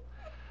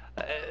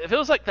 If it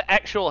was like the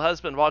actual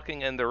husband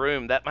walking in the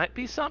room, that might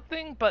be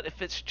something. But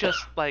if it's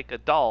just like a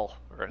doll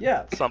or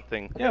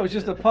something, yeah, it was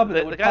just a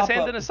puppet. The guy's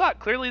hand in a sock.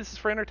 Clearly, this is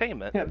for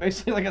entertainment. Yeah,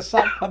 basically like a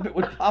sock puppet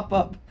would pop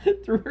up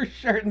through her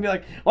shirt and be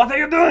like, "What are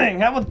you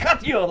doing? I would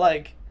cut you!"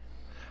 Like,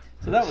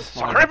 so that was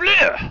fun. Sacre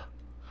bleu!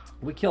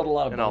 We killed a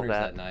lot of boners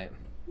that night.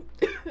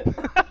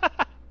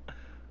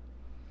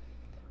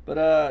 But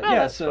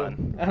yeah, so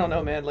fun. I don't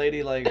know, man,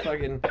 lady, like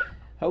fucking.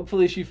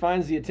 Hopefully she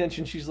finds the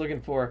attention she's looking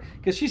for,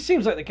 because she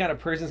seems like the kind of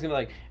person who's gonna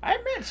be like, I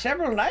met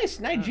several nice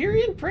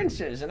Nigerian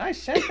princes and I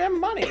sent them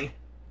money.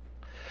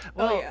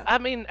 Well, yeah. I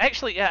mean,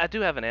 actually, yeah, I do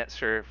have an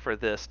answer for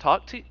this.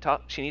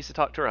 She needs to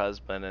talk to her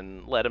husband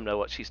and let him know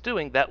what she's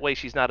doing. That way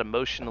she's not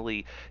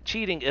emotionally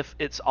cheating if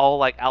it's all,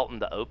 like, out in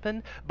the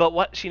open. But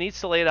what she needs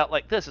to lay it out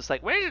like this. It's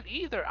like, well,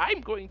 either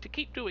I'm going to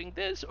keep doing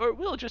this or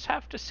we'll just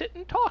have to sit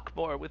and talk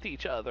more with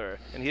each other.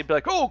 And he'd be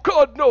like, oh,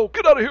 God, no,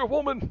 get out of here,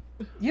 woman.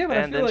 Yeah, but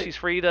and then she's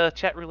free to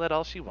chat roulette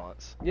all she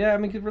wants. Yeah, I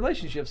mean, because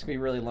relationships can be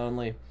really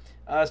lonely.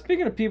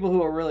 Speaking of people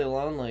who are really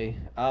lonely,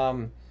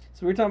 so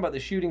we were talking about the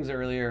shootings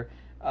earlier.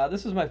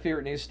 This is my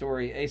favorite news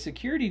story. A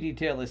security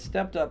detail has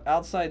stepped up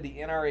outside the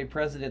NRA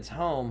president's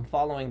home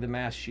following the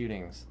mass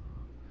shootings.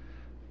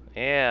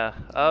 Yeah.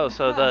 Oh,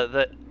 so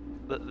the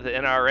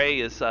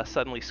NRA is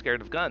suddenly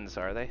scared of guns,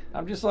 are they?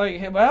 I'm just like,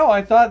 hey, well,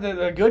 I thought that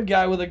a good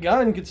guy with a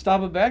gun could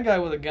stop a bad guy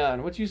with a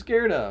gun. What you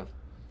scared of?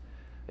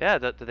 Yeah,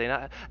 do they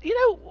not? You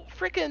know,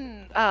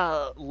 freaking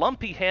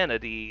Lumpy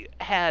Hannity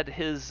had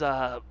his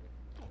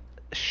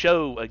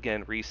show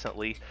again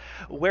recently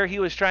where he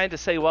was trying to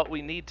say what we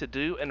need to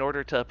do in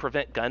order to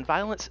prevent gun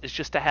violence is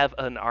just to have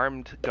an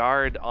armed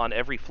guard on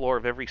every floor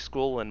of every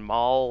school and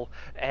mall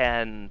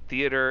and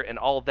theater and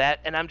all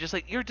that. And I'm just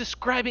like, you're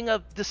describing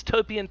a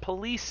dystopian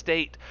police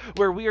state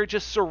where we are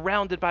just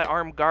surrounded by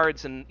armed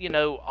guards and, you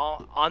know,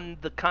 on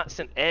the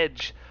constant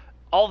edge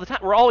all the time.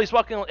 We're always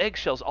walking on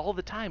eggshells all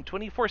the time,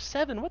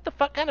 24/7. What the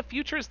fuck kind of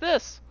future is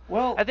this?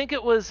 Well, I think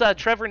it was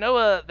Trevor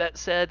Noah that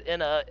said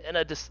in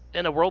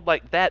a world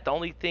like that, the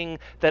only thing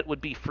that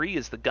would be free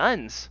is the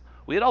guns.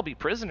 We'd all be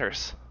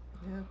prisoners.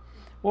 Yeah.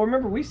 Well,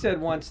 remember we said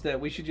once that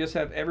we should just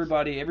have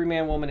everybody, every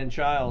man, woman, and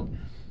child,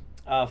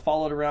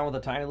 followed around with a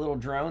tiny little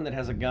drone that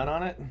has a gun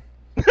on it.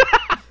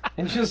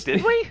 And just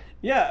did we?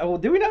 Yeah, well,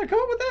 did we not come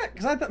up with that?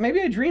 Because I thought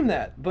maybe I dreamed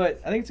that, but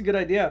I think it's a good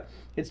idea.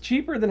 It's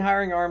cheaper than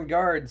hiring armed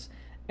guards,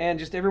 and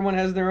just everyone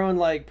has their own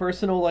like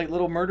personal like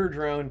little murder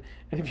drone,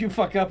 and if you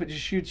fuck up, it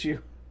just shoots you.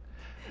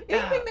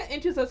 Anything that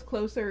inches us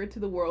closer to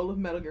the world of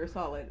Metal Gear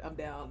Solid, I'm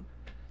down.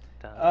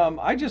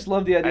 I just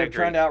love the idea I of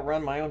trying agree. to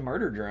outrun my own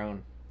murder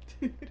drone.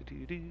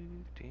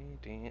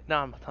 No,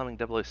 I'm humming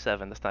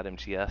 007. That's not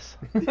MGS.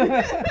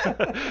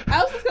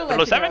 I was just gonna let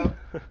you 007? know.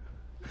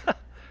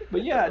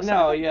 But yeah,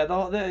 no, yeah,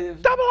 the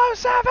 007!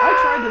 I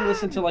tried to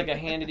listen to like a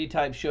Hannity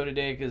type show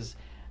today because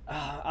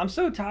I'm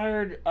so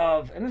tired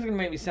of, and this is gonna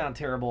make me sound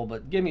terrible,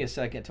 but give me a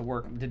second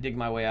to dig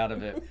my way out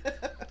of it.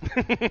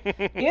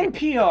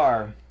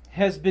 NPR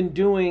has been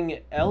doing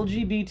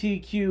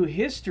LGBTQ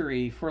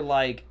history for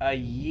like a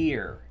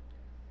year,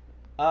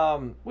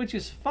 which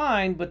is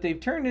fine, but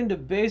they've turned into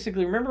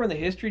basically, remember when the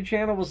History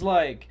Channel was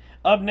like,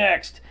 up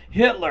next,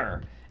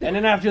 Hitler, and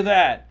then after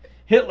that,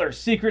 Hitler's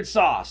secret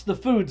sauce, the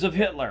foods of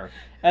Hitler,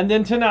 and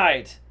then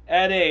tonight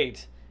at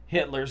 8,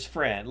 Hitler's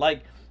friend.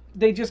 Like,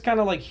 they just kind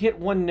of like hit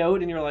one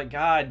note and you're like,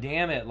 God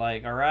damn it,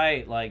 like, all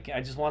right, like,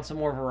 I just want some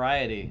more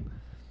variety.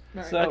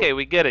 All right. So, Okay,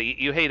 we get it.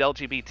 You hate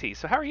LGBT.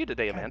 So how are you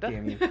today, God Amanda?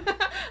 damn you. I'm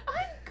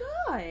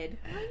good.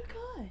 I'm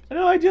good.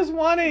 No, I just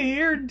want to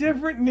hear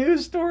different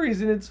news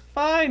stories, and it's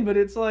fine, but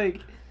it's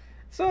like,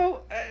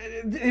 so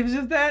it was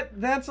just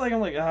that's like,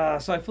 I'm like,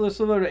 so I flip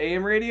over to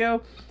AM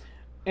radio,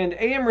 and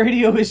AM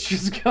radio is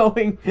just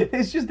going,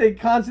 it's just a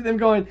constant them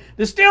going,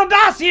 the Steele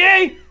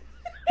dossier,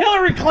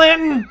 Hillary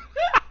Clinton,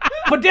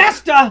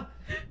 Podesta,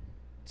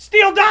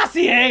 Steele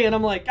dossier, and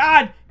I'm like,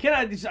 God,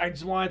 I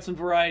just want some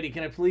variety.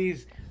 Can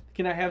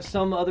I have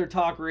some other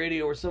talk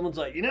radio where someone's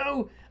like,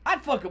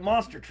 I'd fuck a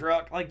monster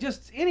truck, like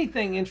just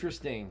anything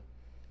interesting.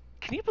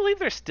 Can you believe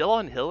they're still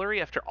on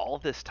Hillary after all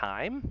this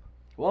time?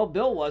 Well,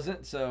 Bill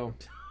wasn't, so,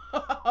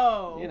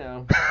 Oh.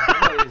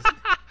 somebody's-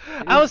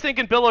 I was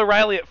thinking Bill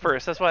O'Reilly at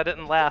first. That's why I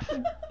didn't laugh.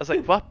 I was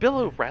like, what? Bill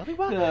O'Reilly?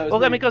 What? No, it was Well,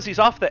 that me. because he's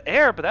off the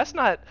air, but that's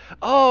not...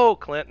 Oh,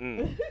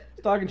 Clinton.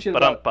 talking shit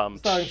Ba-dum-bum.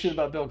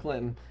 about Bill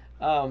Clinton.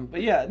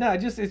 But yeah, no,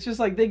 it's just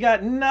like they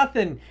got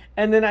nothing,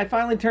 and then I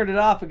finally turned it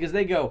off because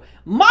they go,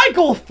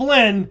 Michael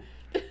Flynn,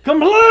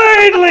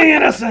 completely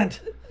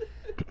innocent,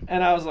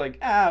 and I was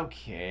like,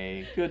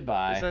 okay,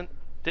 goodbye.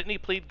 Didn't he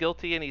plead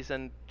guilty and he's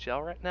in jail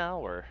right now?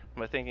 Or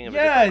am I thinking of a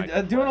different Yeah,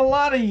 Michael doing Flynn? a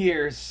lot of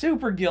years,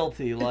 super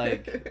guilty,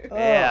 like,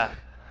 Yeah.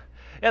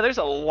 Yeah, there's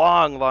a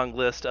long, long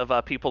list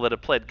of people that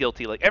have pled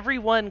guilty. Like,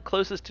 everyone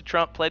closest to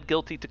Trump pled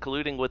guilty to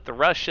colluding with the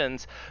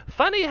Russians.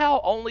 Funny how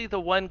only the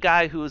one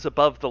guy who is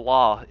above the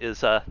law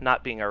is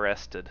not being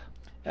arrested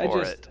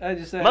for it.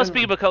 Must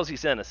be because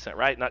he's innocent,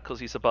 right? Not because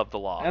he's above the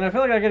law. And I feel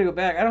like I gotta go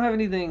back. I don't have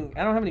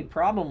any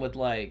problem with,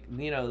 like,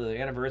 the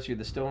anniversary of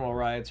the Stonewall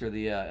riots or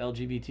the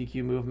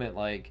LGBTQ movement.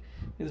 Like,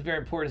 it's very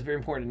important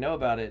to know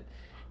about it.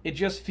 It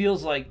just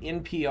feels like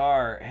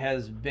NPR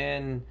has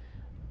been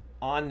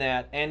on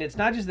that, and it's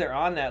not just they're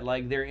on that,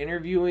 like, they're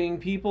interviewing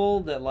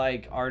people that,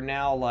 like, are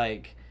now,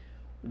 like,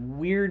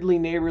 weirdly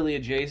neighborly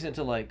adjacent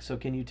to, like, so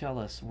can you tell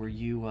us, were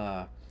you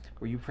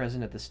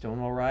present at the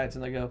Stonewall riots?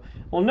 And they go,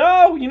 well,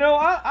 no,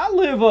 I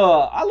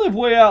live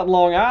way out in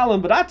Long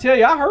Island, but I tell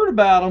you, I heard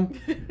about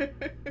them.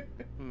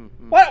 Mhm.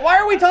 Why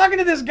are we talking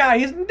to this guy?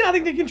 He has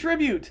nothing to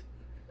contribute.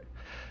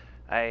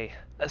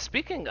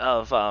 Speaking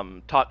of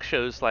talk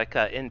shows like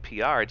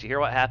NPR, did you hear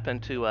what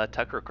happened to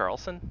Tucker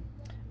Carlson?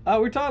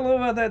 We're talking a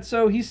little about that.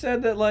 So he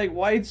said that, like,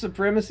 white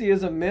supremacy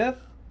is a myth.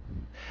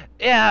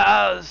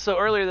 Yeah, so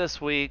earlier this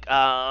week,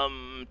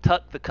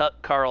 Tuck the Cuck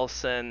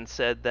Carlson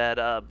said that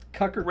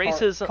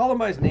racism... Call him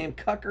by his name,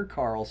 Cucker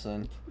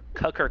Carlson.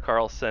 Tucker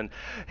Carlson.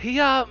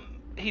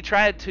 He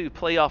tried to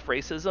play off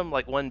racism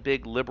like one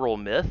big liberal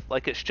myth.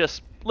 Like, it's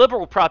just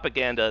liberal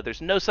propaganda.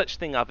 There's no such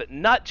thing of it.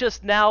 Not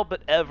just now,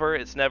 but ever.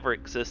 It's never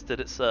existed.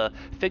 It's a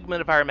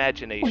figment of our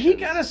imagination. Well, he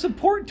got a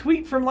support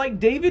tweet from, like,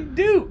 David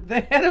Duke,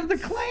 the head of the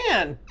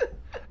Klan.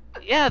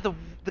 Yeah, the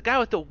guy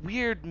with the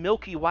weird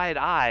milky white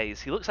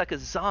eyes. He looks like a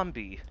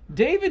zombie.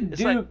 David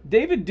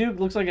Duke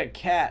looks like a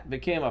cat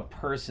became a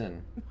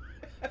person.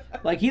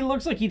 Like, he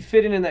looks like he'd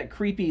fit in that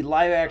creepy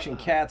live-action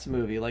Cats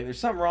movie. Like, there's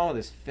something wrong with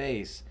his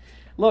face.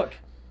 Look.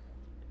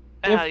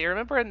 You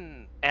remember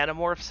in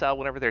Animorphs,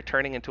 whenever they're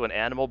turning into an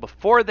animal,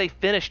 before they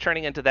finish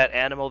turning into that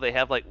animal, they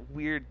have, like,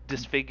 weird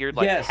disfigured,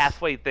 like, Yes.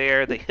 halfway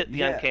there, they hit the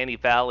Yeah. uncanny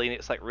valley, and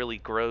it's, like, really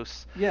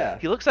gross. Yeah.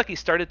 He looks like he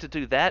started to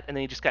do that, and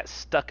then he just got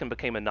stuck and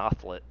became a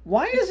Nothlit.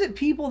 Why is it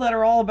people that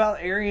are all about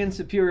Aryan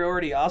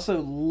superiority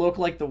also look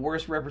like the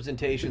worst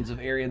representations of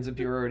Aryan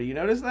superiority? You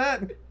notice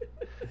that?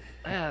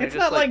 Yeah, It's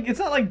not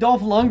like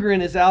Dolph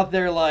Lundgren is out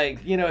there,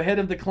 like, head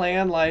of the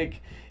Klan, like,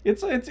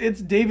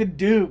 it's David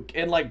Duke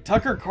and, like,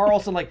 Tucker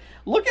Carlson. Like,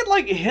 look at,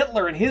 like,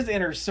 Hitler and his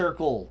inner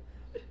circle.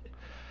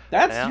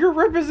 That's your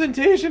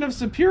representation of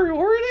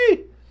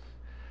superiority?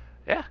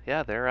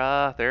 Yeah,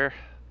 they're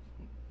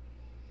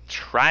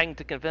trying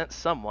to convince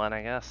someone,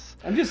 I guess.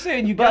 I'm just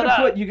saying, you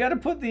gotta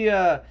put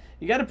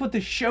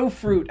the show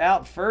fruit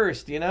out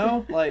first,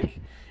 like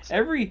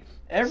every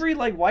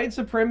like white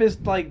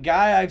supremacist like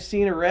guy I've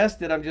seen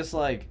arrested, I'm just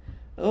like,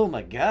 oh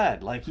my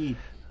God, like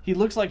He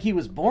looks like he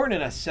was born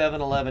in a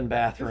 7-Eleven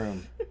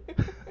bathroom.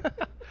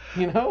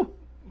 You know?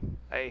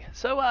 Hey,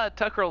 so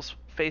Tuckerell's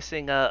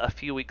facing a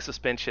few week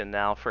suspension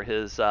now for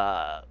his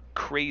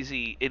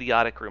crazy,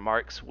 idiotic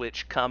remarks,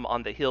 which come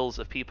on the heels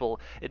of people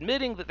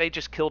admitting that they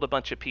just killed a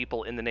bunch of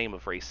people in the name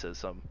of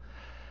racism.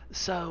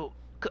 So,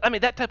 I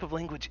mean, that type of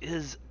language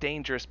is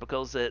dangerous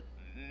because it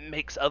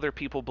makes other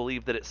people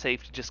believe that it's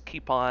safe to just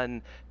keep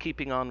on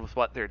keeping on with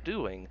what they're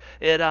doing.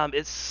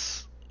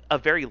 It's a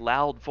very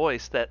loud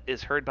voice that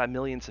is heard by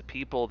millions of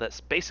people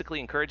that's basically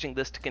encouraging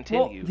this to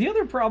continue. Well, the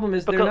other problem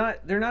is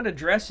they're not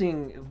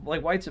addressing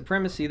like white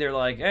supremacy. They're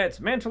like, it's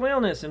mental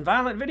illness and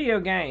violent video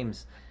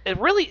games. It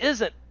really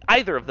isn't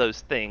either of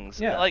those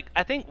things. Yeah. Like,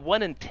 I think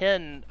 1 in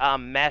 10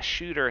 mass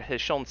shooter has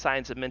shown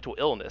signs of mental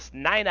illness.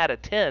 9 out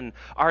of 10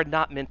 are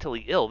not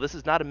mentally ill. This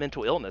is not a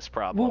mental illness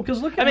problem. Well,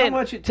 because look at how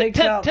much it takes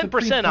out 10% to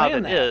pre-plan of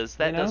it that, is.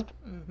 That you know? does.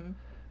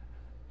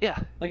 Yeah.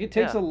 Like, it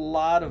takes a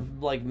lot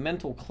of like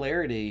mental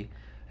clarity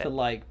to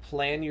like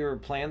plan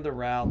the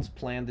routes,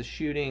 plan the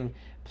shooting,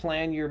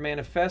 plan your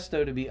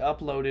manifesto to be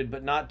uploaded,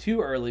 but not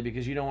too early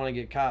because you don't want to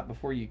get caught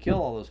before you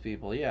kill all those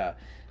people. Yeah.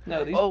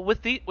 No,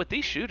 with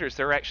these shooters,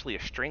 there are actually a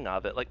string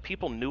of it. Like,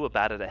 people knew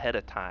about it ahead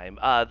of time.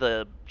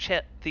 The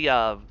website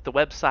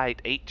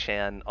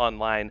 8chan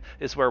online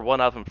is where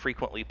one of them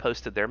frequently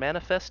posted their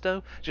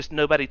manifesto. Just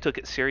nobody took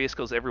it serious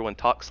because everyone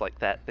talks like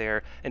that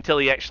there until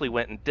he actually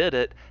went and did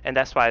it, and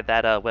that's why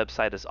that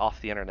website is off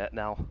the internet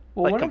now.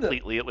 Well,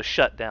 completely. It was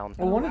shut down.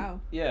 Well,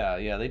 wow.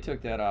 Yeah, they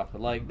took that off.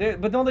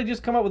 But but don't they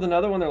just come up with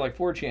another one? They're like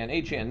 4chan,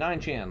 8chan,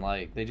 9chan.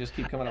 Like, they just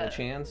keep coming up with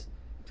chans.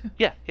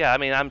 Yeah. I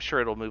mean, I'm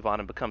sure it'll move on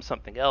and become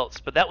something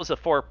else. But that was a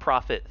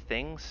for-profit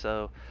thing,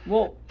 so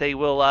they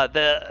will.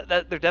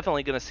 They're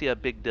definitely going to see a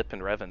big dip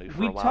in revenue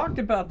for a while. We talked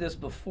about this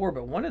before,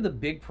 but one of the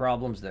big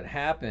problems that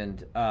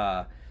happened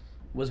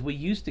was we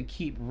used to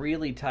keep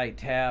really tight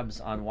tabs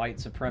on white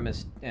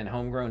supremacists and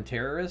homegrown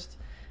terrorists.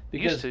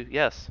 Used to,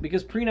 yes.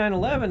 Because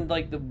pre-9/11,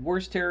 like, the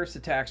worst terrorist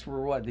attacks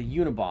were what? The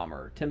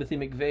Unabomber, Timothy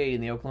McVeigh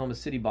in the Oklahoma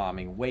City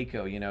bombing,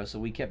 Waco, so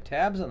we kept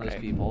tabs on those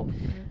people.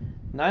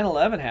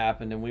 9/11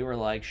 happened, and we were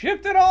like,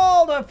 shift it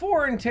all to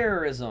foreign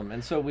terrorism.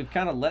 And so we've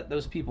kind of let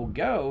those people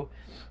go.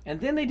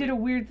 And then they did a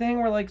weird thing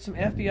where, like, some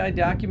FBI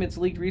documents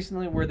leaked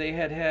recently where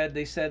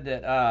they said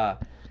that,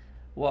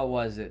 what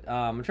was it?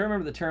 I'm trying to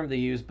remember the term they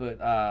used, but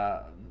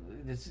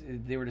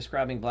they were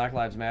describing Black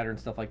Lives Matter and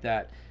stuff like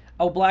that.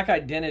 Oh, black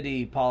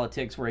identity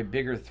politics were a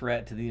bigger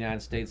threat to the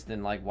United States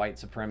than, like, white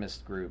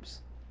supremacist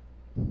groups.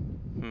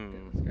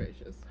 Goodness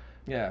gracious.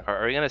 Yeah.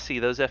 Are we going to see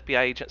those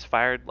FBI agents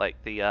fired,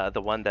 like the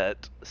one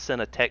that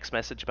sent a text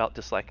message about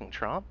disliking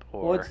Trump?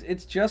 Or? Well,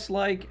 it's just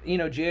like,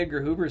 J.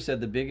 Edgar Hoover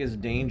said the biggest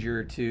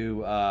danger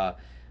to the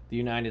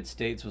United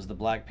States was the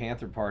Black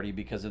Panther Party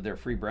because of their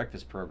free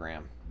breakfast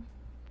program.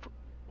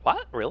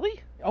 What?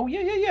 Really? Oh,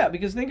 yeah.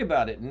 Because think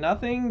about it.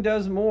 Nothing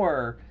does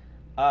more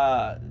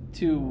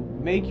to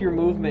make your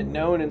movement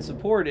known and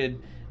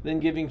supported than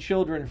giving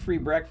children free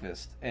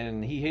breakfast.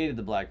 And he hated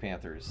the Black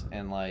Panthers.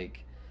 And,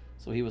 like...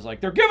 So he was like,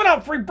 they're giving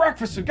out free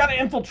breakfast, we've got to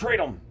infiltrate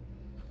them.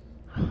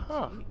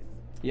 Huh.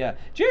 Yeah.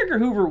 J. Edgar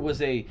Hoover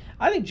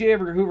I think J.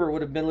 Edgar Hoover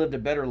would have lived a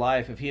better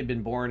life if he had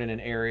been born in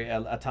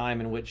a time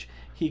in which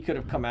he could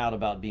have come out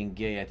about being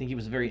gay. I think he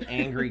was a very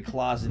angry,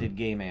 closeted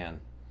gay man.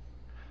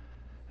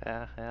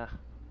 Yeah.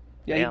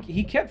 Yeah,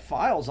 he kept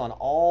files on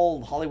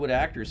all Hollywood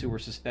actors who were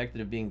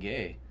suspected of being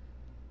gay.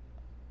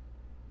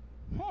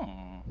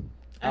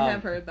 I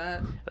have heard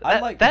that.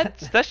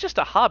 That's just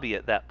a hobby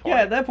at that point.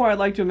 Yeah, at that point, I'd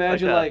like to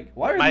imagine,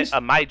 why are these...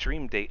 my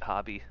dream date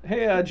hobby.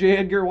 Hey, J.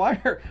 Edgar, why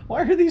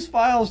are these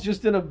files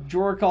just in a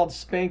drawer called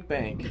Spank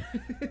Bank?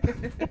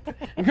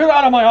 Get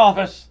out of my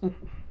office!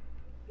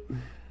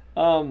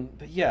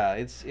 But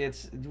yeah,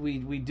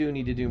 we do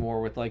need to do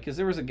more with, like, because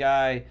there was a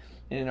guy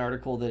in an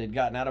article that had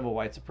gotten out of a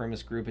white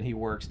supremacist group, and he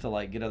works to,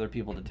 like, get other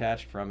people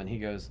detached from, and he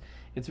goes,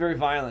 it's very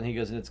violent, he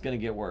goes, and it's going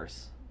to get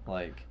worse.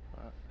 Like,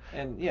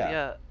 and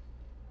Yeah.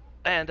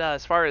 And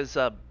as far as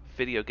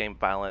video game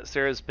violence,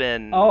 there has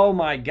been... Oh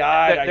my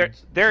God!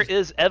 There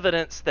is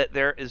evidence that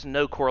there is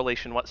no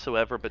correlation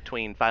whatsoever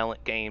between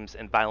violent games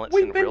and violence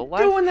in real life.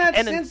 We've been doing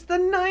that since the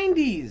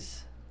 90s!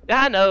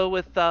 I know,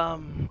 with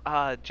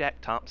Jack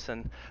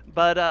Thompson.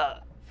 But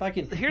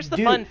here's the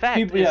fun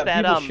fact: people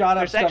shot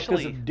up stuff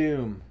because of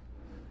Doom.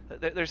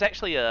 There's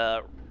actually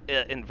a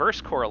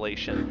inverse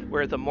correlation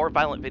where the more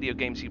violent video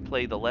games you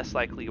play, the less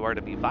likely you are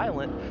to be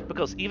violent,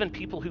 because even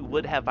people who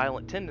would have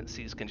violent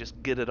tendencies can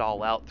just get it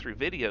all out through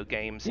video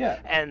games,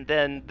 and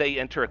then they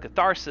enter a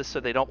catharsis, so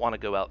they don't want to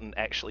go out and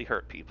actually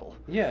hurt people.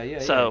 Yeah,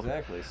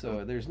 exactly.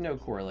 So there's no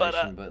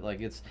correlation, but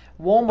like, it's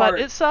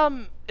Walmart.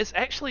 But it's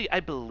actually,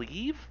 I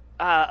believe,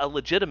 a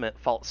legitimate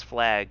false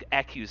flag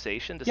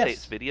accusation to say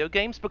it's video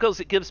games, because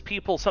it gives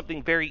people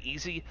something very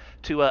easy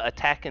to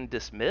attack and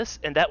dismiss,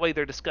 and that way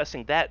they're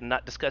discussing that and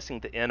not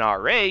discussing the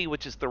NRA,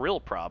 which is the real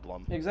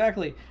problem.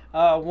 Exactly.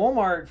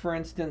 Walmart, for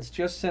instance,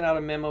 just sent out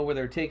a memo where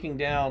they're taking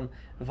down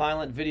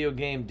violent video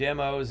game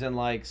demos and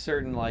like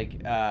certain like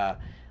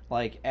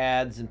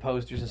ads and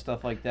posters and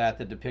stuff like that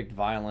depict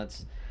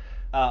violence.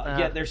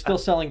 Yet they're still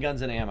selling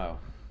guns and ammo.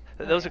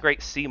 That was a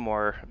great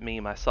Seymour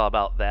meme I saw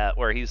about that,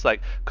 where he's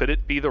like, could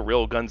it be the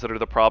real guns that are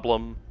the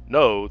problem?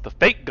 No, the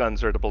fake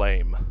guns are to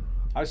blame.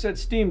 I said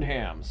steamed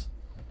hams.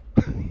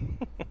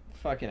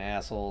 Fucking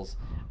assholes.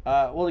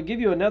 Well, to give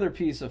you another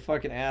piece of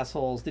fucking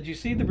assholes, did you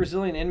see the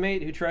Brazilian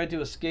inmate who tried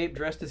to escape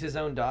dressed as his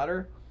own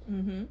daughter?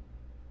 Mm-hmm.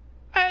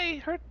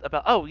 I heard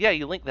about. Oh yeah,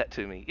 you linked that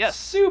to me. Yes.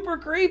 Super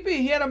creepy.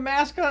 He had a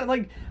mask on.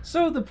 Like,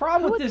 so the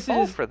problem with this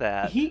is for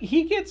that.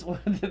 He gets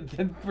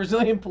the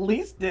Brazilian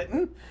police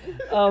didn't.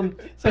 So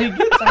he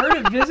gets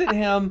her to visit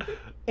him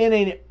in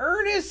an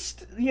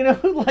earnest,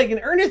 like an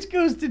Ernest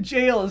goes to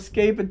jail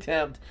escape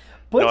attempt.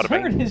 Puts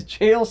her in his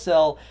jail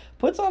cell,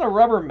 puts on a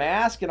rubber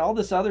mask and all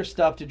this other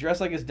stuff to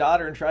dress like his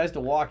daughter, and tries to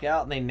walk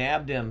out, and they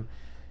nabbed him.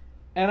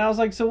 And I was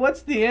like, so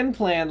what's the end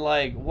plan?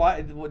 Like,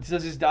 why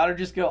does his daughter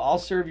just go, I'll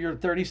serve your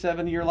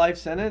 37-year life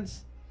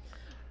sentence?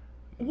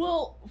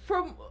 Well,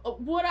 from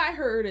what I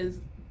heard is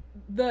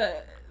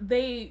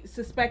they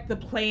suspect the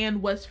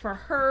plan was for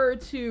her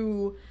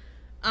to,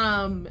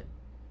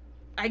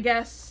 I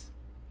guess,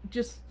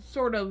 just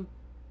sort of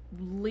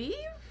leave?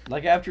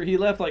 Like after he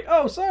left, like,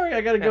 oh, sorry,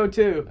 I gotta go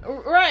too.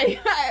 Right.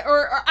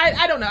 or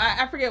I don't know.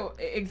 I forget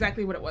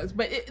exactly what it was.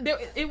 But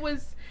it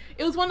was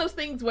one of those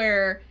things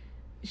where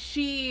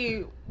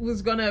she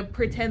was gonna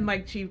pretend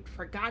like she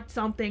forgot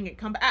something and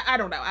come back. I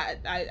don't know.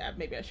 I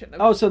maybe I shouldn't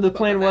have. Oh, so the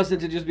plan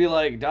wasn't to just be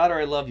like, daughter,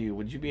 I love you.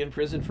 Would you be in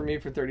prison for me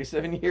for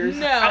 37 years?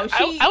 No,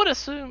 I would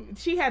assume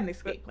she had an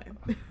escape plan.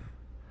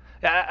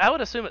 Yeah, I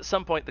would assume at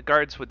some point the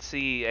guards would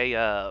see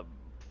a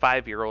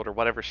 5-year-old or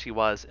whatever she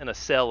was in a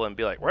cell and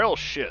be like, well,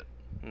 shit,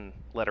 and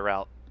let her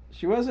out.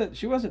 She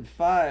wasn't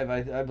 5.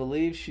 I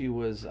believe she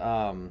was.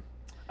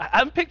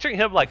 I'm picturing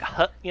him like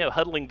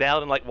huddling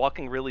down and like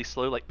walking really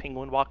slow, like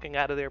Penguin walking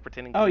out of there,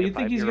 pretending. Oh, to be you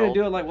think he's gonna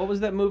do it like what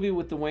was that movie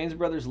with the Wayans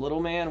brothers, Little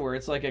Man, where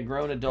it's like a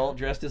grown adult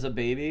dressed as a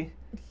baby?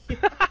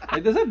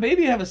 Like, does that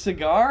baby have a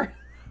cigar?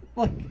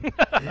 Like,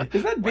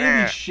 is that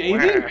baby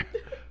shaving?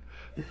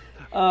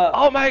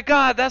 Oh my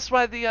God, that's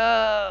why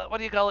the what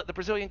do you call it? The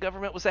Brazilian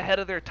government was ahead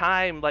of their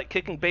time, like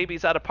kicking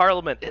babies out of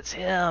parliament. It's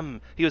him.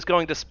 He was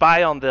going to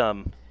spy on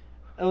them.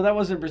 Oh, that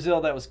wasn't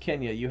Brazil. That was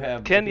Kenya. You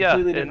have Kenya, a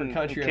completely different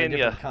country on a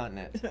different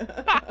continent.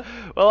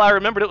 Well, I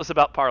remembered it was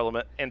about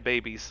Parliament and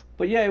babies.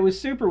 But yeah, it was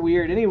super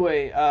weird.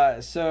 Anyway,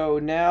 so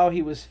now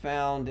he was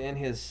found in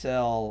his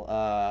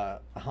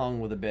cell, hung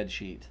with a bed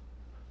sheet.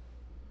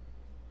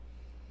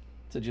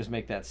 To just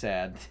make that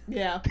sad.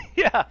 Yeah.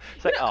 Yeah.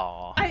 It's like,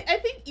 aw. I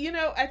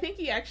think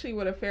he actually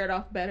would have fared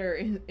off better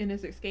in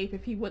his escape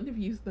if he wouldn't have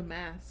used the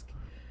mask.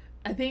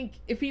 I think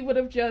if he would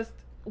have just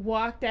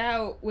walked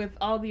out with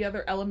all the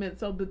other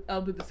elements of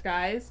the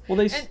disguise. Well,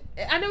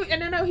 I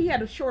know he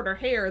had a shorter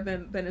hair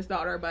than his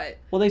daughter, but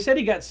well, they said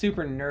he got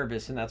super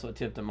nervous, and that's what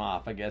tipped him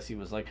off. I guess he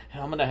was like,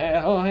 "I'm gonna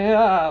have, oh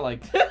yeah,"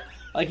 like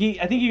I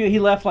think he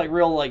left like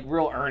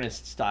real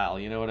earnest style.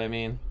 You know what I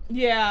mean?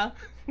 Yeah.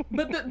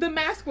 But the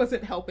mask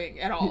wasn't helping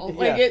at all.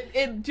 Like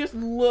it just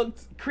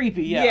looked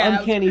creepy. Yeah,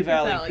 uncanny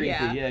valley creepy.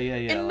 Yeah.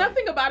 like, And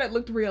nothing about it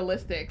looked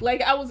realistic.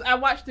 Like I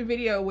watched a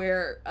video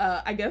where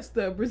I guess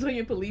the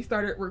Brazilian police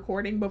started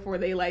recording before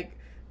they like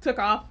took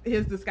off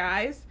his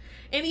disguise,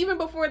 and even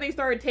before they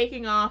started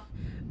taking off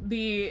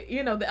the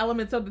the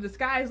elements of the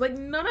disguise, like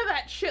none of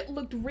that shit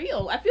looked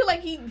real. I feel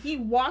like he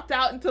walked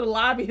out into the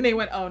lobby and they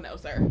went, "Oh no,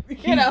 sir."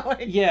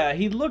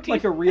 He looked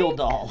like a real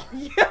doll.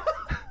 Yeah.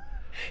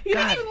 He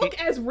didn't even look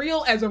as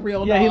real as a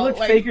real doll. Yeah, he looked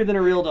faker than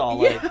a real doll.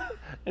 Like,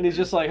 and he's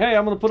just like, hey,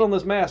 I'm going to put on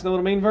this mask. Know what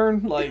I mean,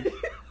 Vern? Like,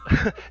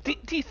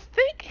 do you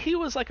think he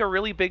was like a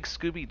really big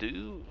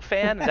Scooby-Doo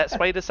fan, and that's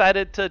why he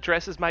decided to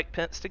dress as Mike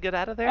Pence to get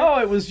out of there? Oh,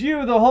 it was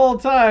you the whole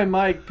time,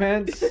 Mike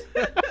Pence.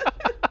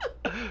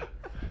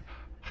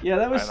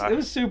 Yeah, it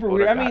was super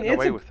weird. I mean,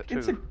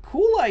 it's a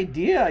cool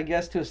idea, I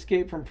guess, to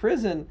escape from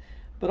prison.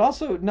 But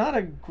also not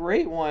a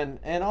great one,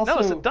 and also... No,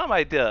 it's a dumb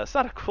idea. It's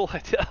not a cool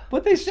idea.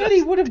 But they said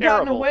he would have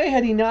gotten away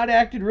had he not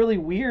acted really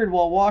weird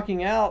while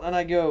walking out, and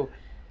I go...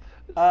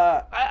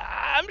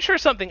 I'm sure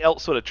something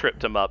else would have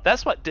tripped him up.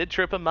 That's what did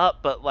trip him up,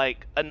 but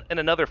like in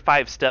another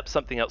 5 steps,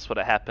 something else would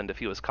have happened if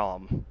he was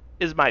calm,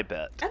 is my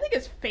bet. I think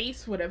his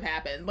face would have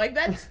happened. Like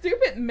that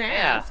stupid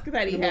mask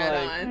that he had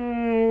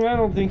on. I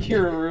don't think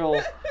you're a real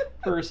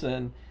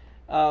person.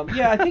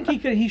 I think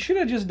he should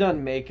have just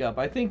done makeup.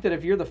 I think that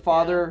if you're the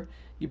father... Yeah.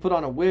 You put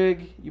on a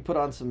wig, you put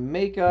on some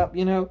makeup,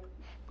 Yeah.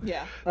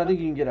 I think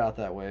you can get out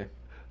that way.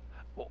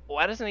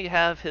 Why doesn't he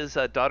have his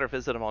daughter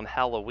visit him on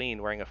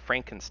Halloween wearing a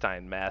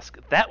Frankenstein mask?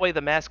 That way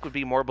the mask would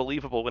be more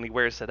believable when he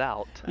wears it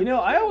out.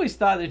 I always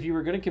thought that if you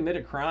were going to commit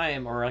a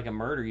crime or like a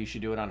murder, you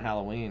should do it on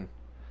Halloween.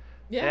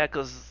 Yeah,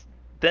 because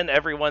then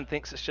everyone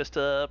thinks it's just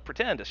a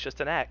pretend. It's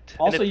just an act.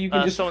 Also, you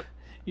can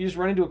you just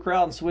run into a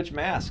crowd and switch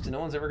masks, and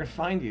no one's ever going to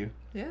find you.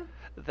 Yeah.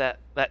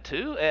 That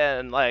too,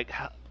 and like...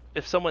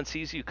 If someone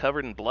sees you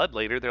covered in blood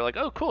later, they're like,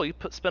 "Oh, cool! You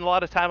spend a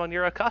lot of time on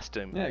your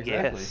costume." Yeah,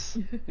 exactly. Yes.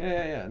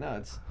 Yeah. No,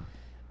 it's.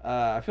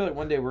 I feel like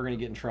one day we're gonna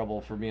get in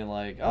trouble for being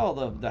like,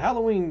 "Oh, the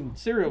Halloween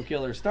serial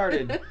killer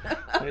started."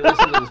 When you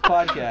listen to this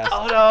podcast.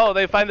 Oh no!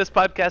 They find this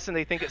podcast and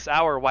they think it's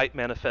our white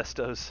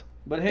manifestos.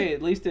 But hey,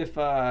 at least if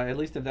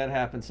that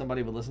happens,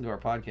 somebody would listen to our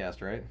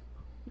podcast, right?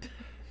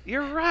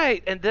 You're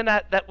right, and then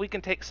that we can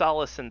take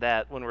solace in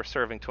that when we're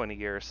serving 20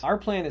 years. Our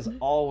plan is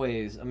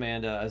always,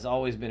 Amanda, has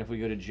always been if we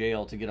go to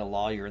jail to get a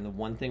lawyer, and the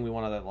one thing we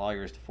want out of that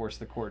lawyer is to force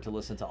the court to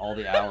listen to all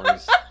the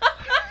hours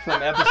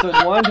from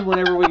episode 1 to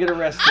whenever we get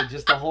arrested.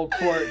 Just the whole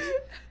court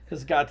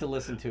has got to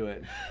listen to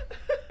it.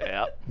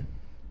 Yeah.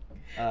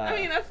 I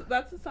mean,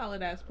 that's a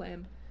solid ass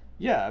plan.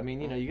 Yeah, I mean,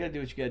 you got to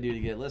do what you got to do to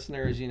get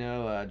listeners.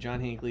 John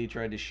Hinckley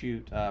tried to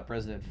shoot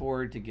President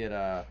Ford to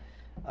get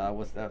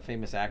what's that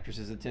famous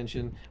actress's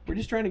attention. We're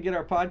just trying to get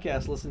our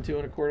podcast listened to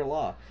in a court of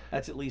law.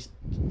 That's at least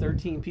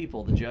 13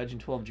 people, the judge and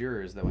 12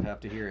 jurors that would have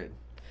to hear it.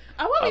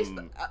 I've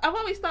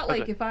always thought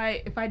like if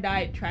I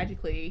died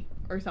tragically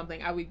or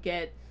something, I would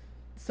get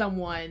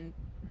someone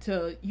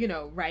to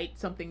write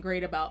something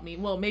great about me.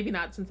 Well, maybe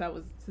not since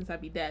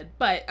I'd be dead,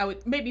 but I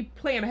would maybe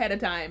plan ahead of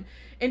time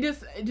and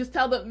just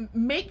tell them,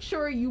 make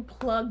sure you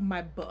plug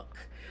my book.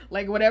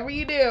 Like whatever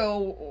you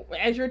do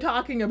as you're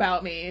talking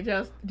about me,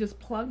 just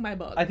plug my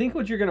book. I think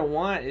what you're gonna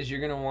want is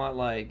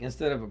like,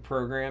 instead of a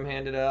program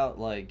handed out,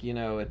 like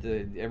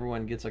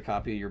everyone gets a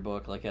copy of your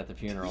book like at the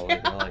funeral.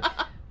 They're like,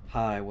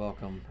 "Hi,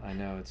 welcome. I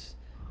know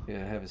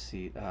have a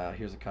seat.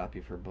 Here's a copy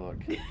of her book."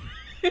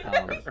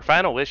 Her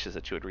final wish is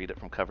that you would read it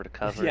from cover to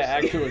cover. Yeah,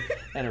 actually,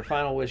 and her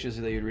final wish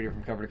is that you'd read it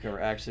from cover to cover.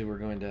 Actually, we're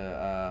going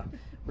to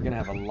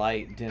have a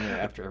light dinner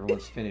after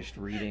everyone's finished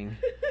reading,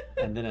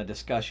 and then a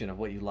discussion of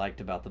what you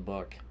liked about the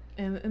book.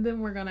 And then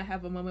we're gonna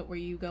have a moment where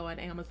you go on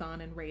Amazon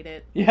and rate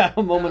it. Yeah,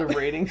 a moment of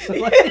rating. So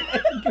like,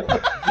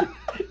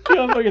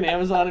 go on fucking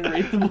Amazon and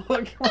rate the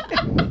book.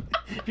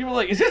 People are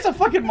like, is this a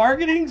fucking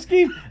marketing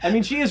scheme? I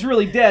mean, she is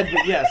really dead,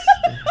 but yes,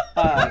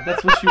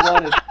 that's what she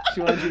wanted.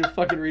 She wanted you to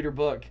fucking read her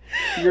book.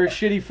 You're a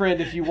shitty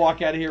friend if you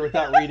walk out of here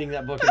without reading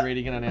that book and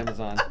rating it on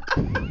Amazon.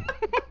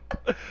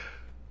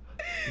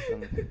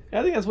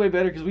 I think that's way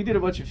better because we did a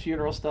bunch of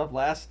funeral stuff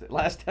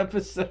last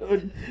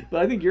episode,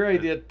 but I think your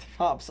idea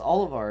tops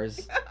all of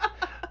ours.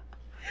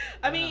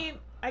 I mean,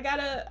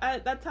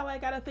 that's how I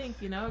gotta think.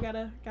 I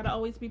gotta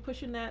always be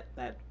pushing that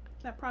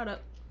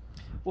product.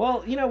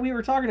 Well, we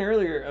were talking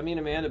earlier, I mean,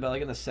 Amanda, about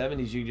like in the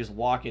 70s, you could just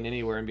walk in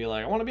anywhere and be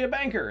like, I want to be a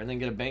banker, and then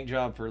get a bank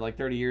job for like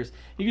 30 years.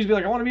 You could just be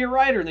like, I want to be a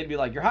writer, and they'd be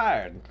like, you're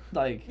hired.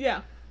 Like,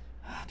 yeah.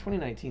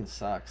 2019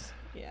 sucks.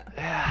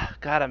 Yeah,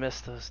 God, I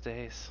miss those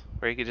days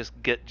where you could just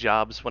get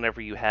jobs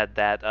whenever you had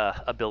that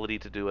ability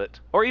to do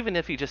it, or even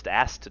if you just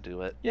asked to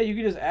do it. Yeah, you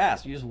could just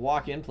ask. You just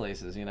walk in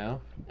places,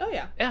 Oh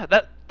yeah. Yeah,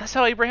 that's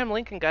how Abraham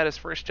Lincoln got his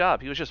first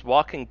job. He was just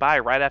walking by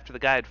right after the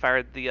guy had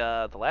fired the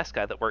last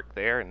guy that worked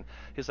there, and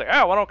he was like,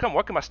 "Oh, why don't I come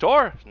work in my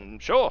store?"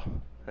 And sure.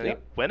 And he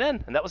went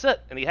in, and that was it.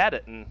 And he had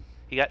it, and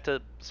he got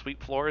to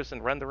sweep floors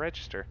and run the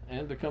register.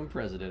 And become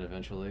president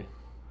eventually.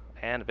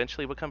 And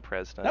eventually become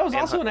president. That was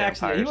also an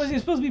accident. He wasn't even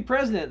supposed to be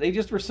president. They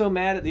just were so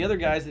mad at the other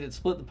guys that had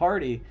split the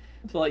party.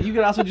 So like, you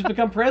could also just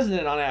become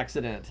president on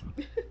accident.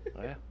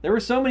 Oh, yeah. There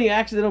were so many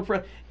accidental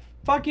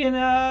fucking we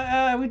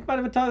might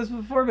have talked this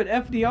before, but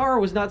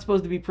FDR was not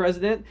supposed to be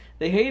president.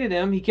 They hated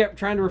him. He kept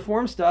trying to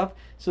reform stuff.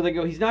 So they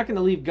go, he's not going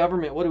to leave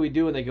government. What do we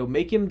do? And they go,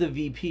 make him the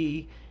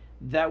VP.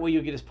 That way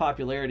you'll get his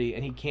popularity,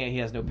 and he can't. He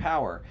has no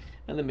power.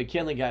 And then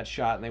McKinley got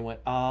shot, and they went,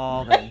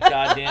 oh, that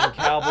goddamn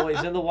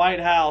cowboy's in the White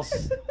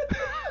House.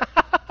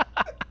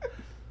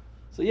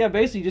 So yeah,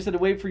 basically you just had to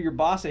wait for your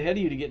boss ahead of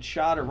you to get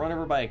shot or run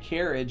over by a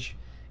carriage.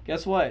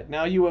 Guess what?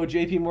 Now you owe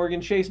J.P.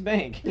 Morgan Chase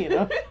Bank,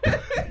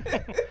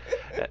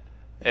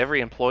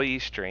 Every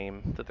employee's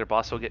dream that their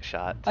boss will get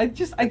shot.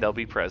 They'll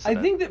be president.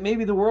 I think that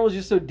maybe the world was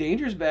just so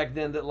dangerous back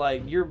then that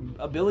like your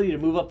ability to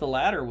move up the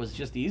ladder was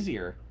just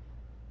easier.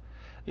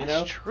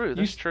 That's true.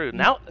 That's true.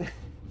 Now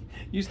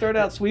you start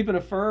out sweeping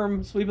the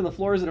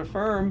floors at a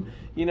firm,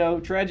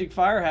 tragic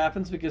fire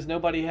happens because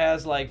nobody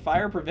has like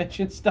fire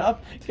prevention stuff.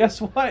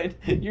 Guess what?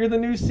 You're the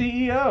new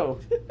CEO.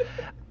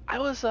 I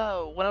was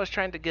when I was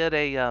trying to get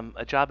a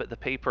job at the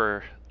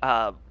paper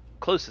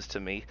closest to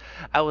me,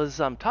 I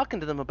was talking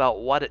to them about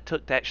what it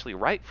took to actually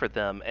write for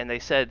them, and they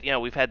said,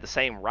 we've had the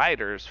same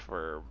writers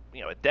for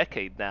a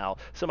decade now.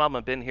 Some of them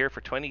have been here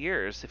for 20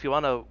 years. If you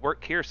want to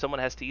work here, someone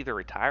has to either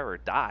retire or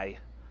die.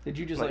 Did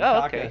you just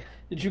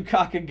did you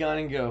cock a gun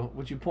and go,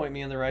 would you point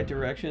me in the right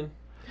direction?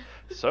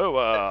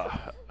 So,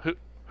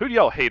 who do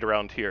y'all hate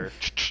around here?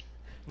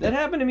 That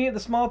happened to me at the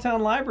small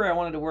town library I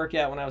wanted to work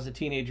at when I was a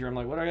teenager. I'm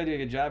like, what do I gotta do to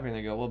get a job here? And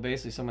they go, well,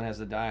 basically someone has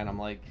to die. And I'm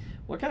like,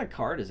 what kind of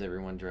car does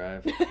everyone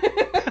drive?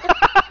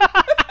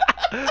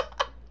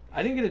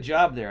 I didn't get a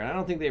job there, and I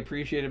don't think they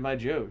appreciated my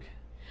joke.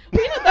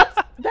 Well,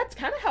 that's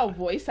kind of how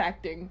voice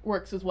acting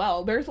works as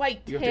well. There's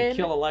like 10... You have to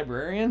kill a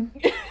librarian?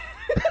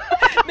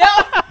 No!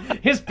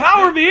 His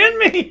power be in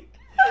me!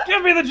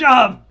 Give me the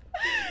job!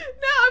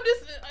 No, I'm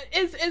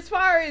just... As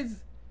far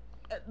as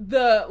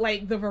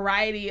the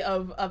variety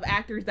of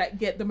actors that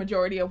get the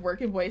majority of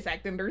work in voice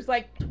acting, there's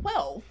like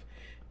 12.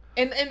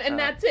 And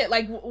that's it.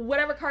 Like,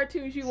 whatever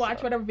cartoons you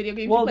watch, whatever video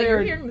games you play,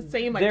 you're hearing the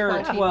same, like,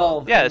 12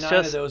 people. Yeah, it's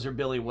 9 of those are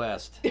Billy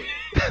West. You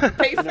know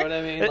what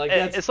I mean? Like,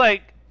 it's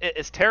like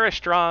it's Tara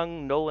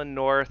Strong, Nolan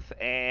North,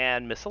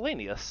 and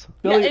miscellaneous.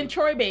 Billy, and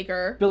Troy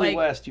Baker. Billy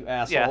West, you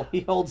asshole. Yeah.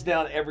 He holds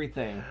down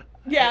everything.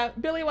 Yeah,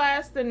 Billy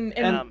West and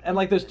And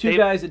like those two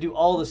guys that do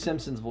all the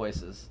Simpsons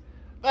voices.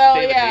 oh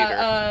David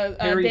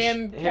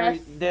yeah,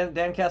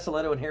 Dan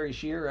Castelletto and Harry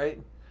Shearer, right?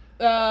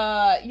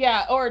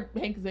 yeah, or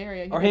Hank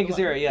Azaria. Or Hank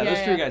Azaria, yeah,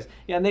 those three guys.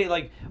 Yeah, and they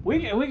like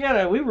we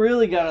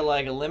really gotta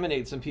like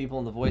eliminate some people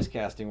in the voice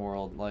casting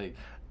world, like.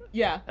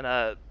 Yeah.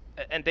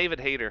 And David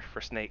Hayter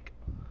for Snake.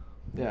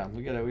 Yeah,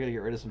 we gotta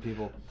get rid of some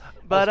people.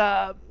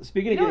 But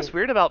speaking you of know what's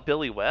weird about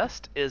Billy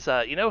West is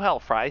you know how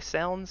Fry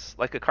sounds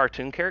like a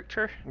cartoon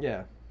character?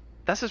 Yeah.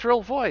 That's his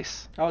real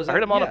voice. I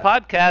heard him on a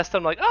podcast.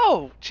 I'm like,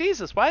 oh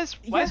Jesus, why is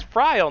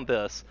Fry on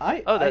this?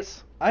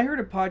 I heard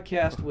a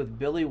podcast with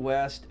Billy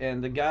West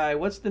and the guy.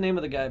 What's the name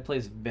of the guy who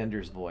plays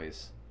Bender's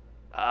voice?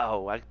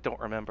 Oh, I don't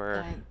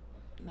remember.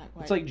 Not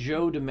quite. It's like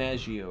Joe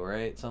DiMaggio,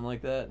 right? Something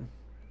like that.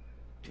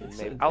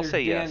 Maybe. I'll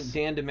say yes.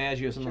 Dan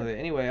DiMaggio, something like that.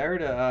 Anyway, I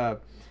heard it was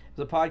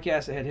a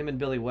podcast that had him and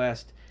Billy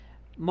West.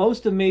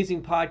 Most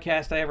amazing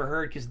podcast I ever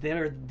heard because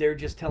they're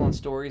just telling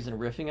stories and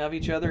riffing of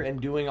each other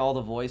and doing all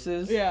the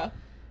voices. Yeah.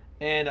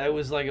 And I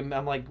was like,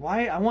 I'm like,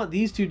 why? I want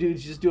these two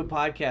dudes to just do a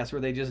podcast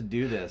where they just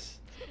do this.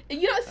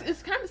 You know,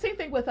 it's kind of the same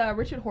thing with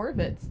Richard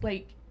Horvitz.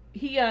 Like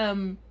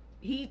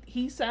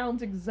he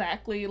sounds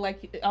exactly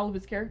like all of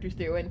his characters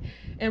do,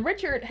 and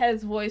Richard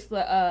has voiced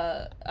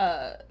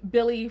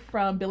Billy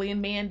from Billy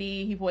and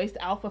Mandy. He voiced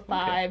Alpha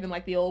 5 and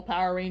like the old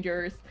Power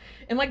Rangers,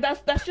 and like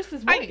that's just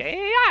his voice.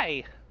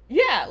 Aye.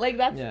 Yeah, like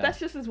that's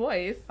just his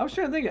voice. I was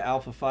trying to think of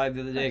Alpha 5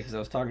 the other day because I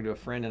was talking to a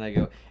friend and I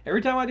go,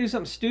 every time I do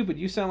something stupid,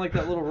 you sound like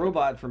that little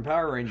robot from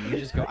Power Rangers. You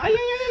just go, ay,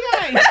 ay,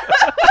 ay,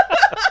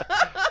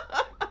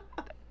 ay.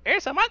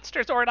 Here's a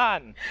monster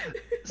Zordon.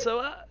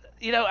 So,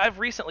 you know, I've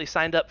recently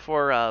signed up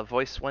for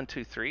Voice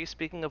 123,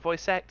 speaking of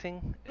voice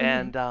acting,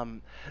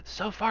 and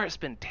so far it's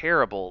been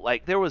terrible.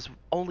 Like, there was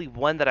only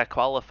one that I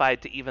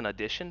qualified to even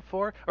audition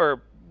for,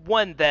 or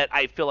one that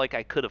I feel like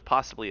I could have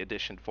possibly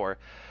auditioned for.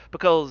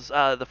 Because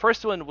the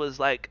first one was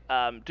like,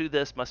 do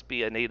this, must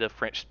be a native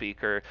French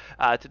speaker.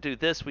 To do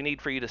this, we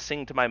need for you to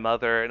sing to my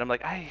mother. And I'm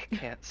like, I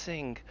can't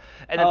sing.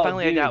 And then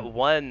finally I got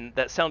one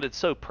that sounded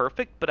so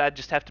perfect, but I'd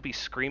just have to be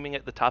screaming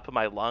at the top of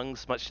my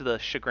lungs, much to the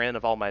chagrin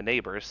of all my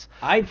neighbors.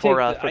 I'd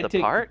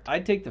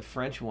take the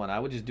French one. I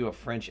would just do a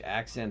French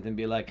accent and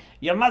be like,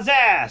 your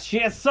mother, she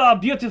is so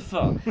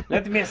beautiful.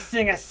 Let me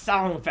sing a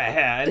song for her.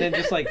 And then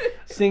just like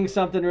sing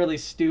something really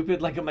stupid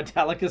like a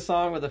Metallica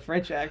song with a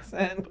French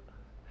accent.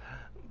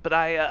 But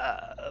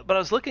I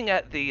was looking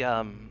at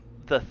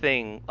the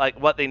thing, like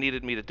what they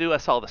needed me to do. I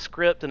saw the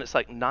script and it's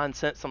like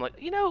nonsense. I'm like,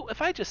 you know,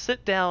 if I just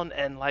sit down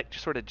and like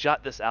just sort of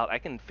jot this out, I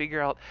can figure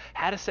out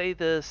how to say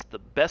this the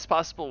best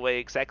possible way,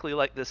 exactly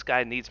like this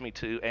guy needs me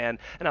to. And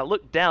I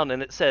look down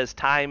and it says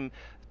time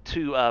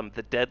to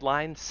the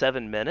deadline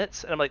 7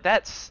 minutes, and I'm like,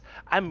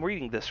 I'm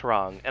reading this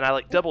wrong, and I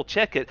like double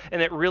check it,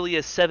 and it really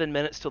is 7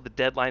 minutes till the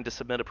deadline to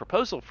submit a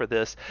proposal for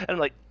this, and I'm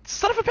like,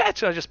 son of a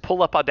bitch, and I just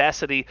pull up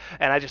Audacity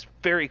and I just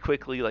very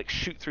quickly like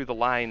shoot through the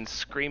lines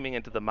screaming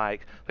into the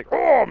mic like,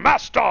 oh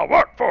master,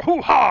 work for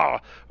hoo-ha,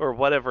 or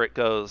whatever it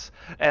goes,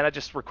 and I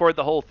just record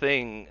the whole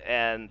thing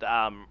and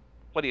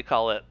what do you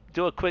call it?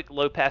 Do a quick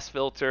low pass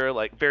filter,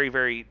 like very,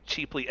 very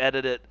cheaply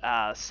edit it,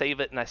 save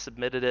it, and I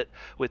submitted it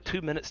with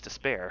 2 minutes to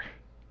spare.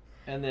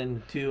 And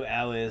then 2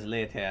 hours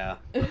later.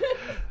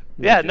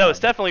 Yeah, no, it's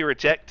definitely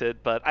rejected,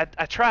 but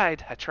I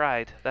tried.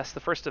 That's the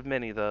first of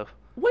many, though.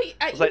 Wait,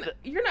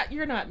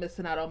 you're not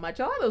missing out on much.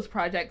 A lot of those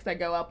projects that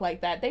go up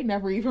like that, they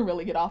never even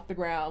really get off the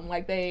ground.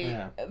 Like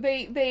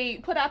they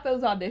put out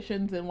those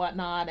auditions and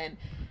whatnot,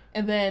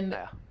 and then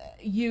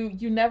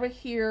you never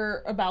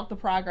hear about the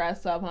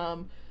progress of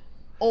them,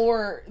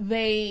 or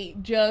they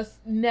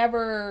just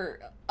never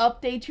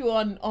update you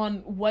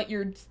on what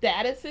your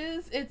status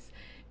is.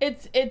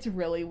 It's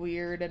really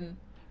weird. And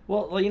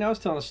well, you know, I was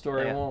telling a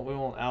story. Yeah. We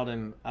won't out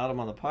him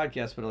on the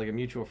podcast, but like a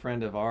mutual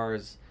friend of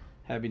ours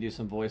had me do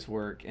some voice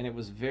work, and it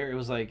was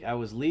like I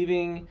was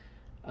leaving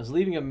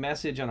a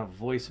message on a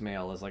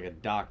voicemail as like a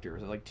doctor.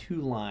 It was like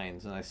 2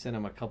 lines, and I sent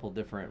him a couple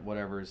different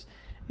whatevers.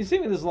 He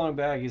sent me this long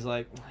bag. He's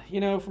like,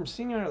 you know, from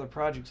seeing other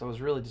projects, I was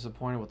really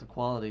disappointed with the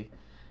quality.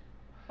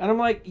 And I'm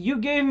like, you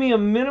gave me a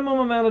minimum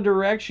amount of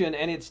direction,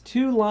 and it's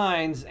 2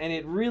 lines, and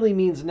it really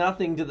means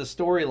nothing to the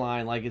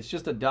storyline. Like, it's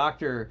just a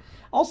doctor.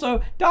 Also,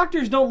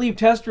 doctors don't leave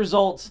test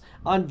results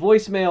on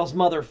voicemails,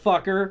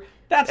 motherfucker.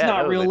 That's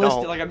not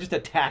realistic. Like, I'm just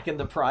attacking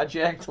the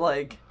project.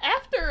 Like,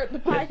 after the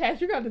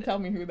podcast, you're going to tell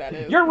me who that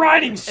is. Your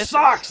writing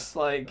sucks.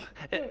 Like,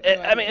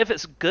 I mean, if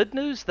it's good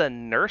news, the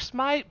nurse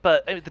might,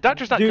 but I mean, the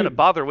doctor's not going to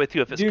bother with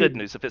you if it's good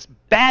news. If it's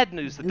bad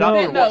news, the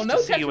doctor wants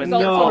to see you in the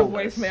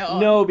voicemail.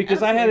 No,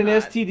 because I had an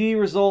STD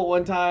result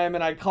one time,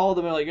 and I called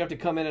them and like, you have to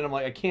come in, and I'm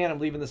like, I can't. I'm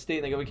leaving the state.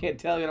 And they go, we can't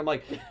tell you. And I'm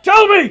like,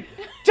 tell me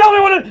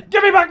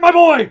give me back my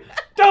boy.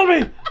 Tell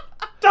me.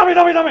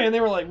 And they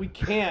were like, we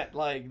can't.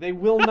 Like, they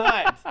will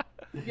not.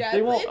 Yeah,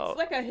 They won't. it's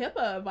like a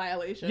HIPAA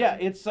violation. Yeah,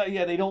 it's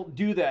they don't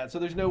do that. So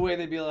there's no way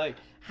they'd be like,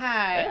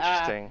 "Hi,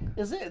 Interesting.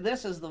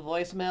 this is the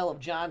voicemail of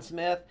John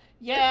Smith.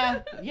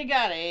 Yeah, you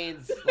got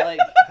AIDS." Like,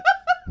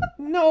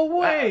 no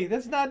way.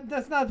 That's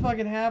not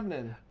fucking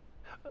happening.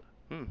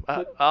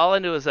 All I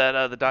knew is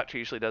that the doctor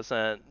usually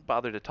doesn't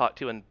bother to talk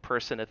to you in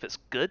person if it's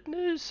good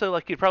news. So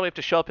like you'd probably have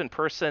to show up in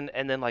person,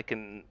 and then like For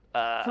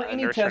a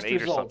any nurse or test an aide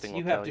or results, something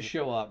you will have tell to you.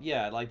 show up.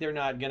 Yeah, like they're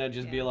not gonna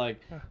just be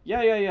like,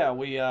 yeah.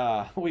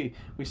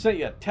 We sent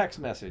you a text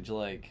message.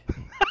 Like,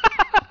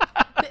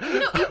 You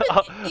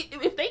know,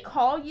 even if they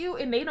call you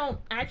and they don't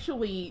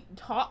actually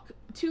talk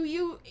to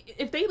you,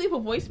 if they leave a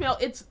voicemail,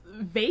 it's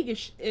vague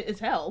as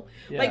hell.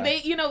 Yeah. Like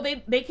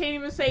they can't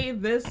even say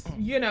this.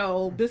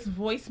 This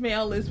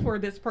voicemail is for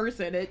this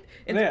person. It's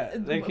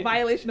a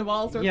violation of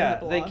all sorts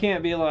of they laws.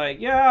 can't be like,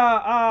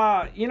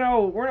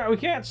 we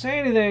can't say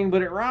anything,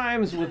 but it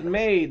rhymes with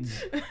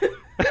maids.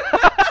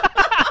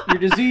 Your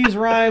disease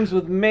rhymes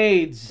with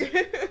maids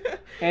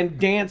and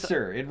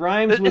dancer. It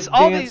rhymes with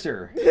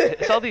dancer.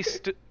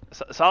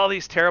 It's all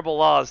these terrible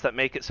laws that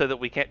make it so that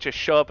we can't just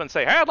show up and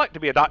say, "Hey, I'd like to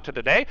be a doctor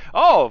today."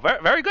 Oh,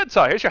 very, very good,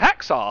 sir. Here's your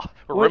hacksaw.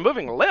 We're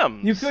removing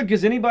limbs. You could,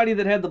 because anybody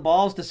that had the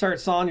balls to start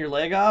sawing your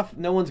leg off,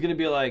 no one's going to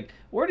be like,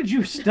 "Where did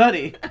you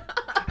study?"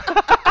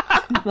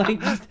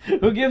 Like, just,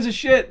 who gives a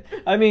shit?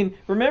 I mean,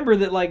 remember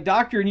that, like,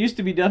 doctoring used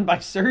to be done by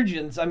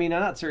surgeons. I mean,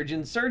 not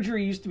surgeons.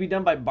 Surgery used to be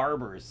done by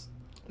barbers.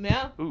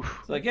 Yeah. Oof.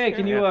 It's like, hey,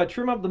 can you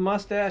trim up the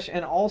mustache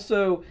and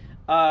also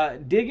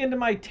dig into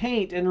my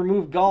taint and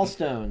remove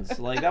gallstones?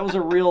 Like, that was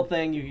a real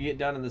thing you could get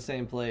done in the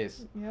same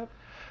place. Yep.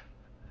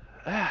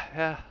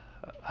 Yeah.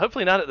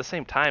 Hopefully not at the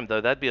same time,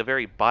 though. That'd be a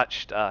very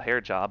botched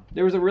hair job.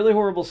 There was a really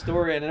horrible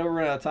story, and I know we're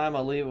running out of time.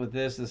 I'll leave it with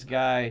this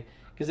guy,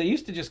 because they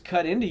used to just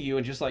cut into you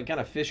and just, like, kind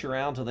of fish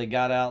around till they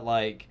got out,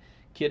 like,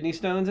 kidney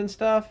stones and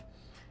stuff.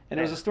 And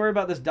there was a story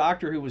about this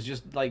doctor who was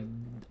just, like,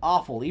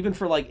 awful. Even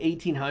for, like,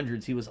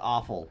 1800s, he was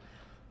awful.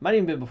 Might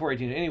even been before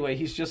 1800. Anyway,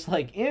 he's just,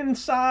 like,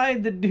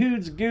 inside the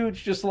dude's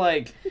gooch, just,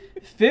 like,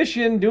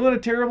 fishing, doing a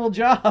terrible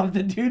job.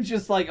 The dude's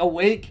just, like,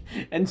 awake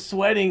and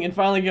sweating, and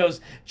finally goes,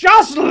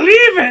 "Just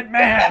leave it,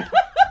 man!"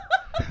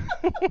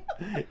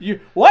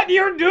 What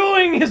you're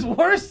doing is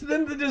worse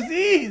than the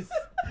disease.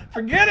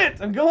 Forget it.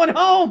 I'm going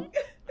home.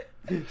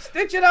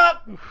 Stitch it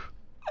up.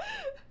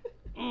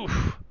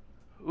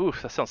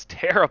 Oof, that sounds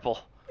terrible.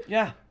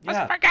 Yeah.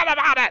 Let's forget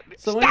about it.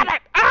 So Stop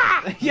it.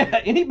 Ah!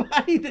 Yeah,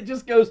 anybody that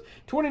just goes,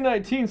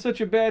 2019, such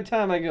a bad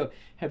time, I go,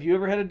 have you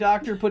ever had a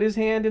doctor put his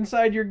hand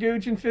inside your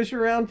gooch and fish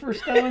around for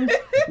stones?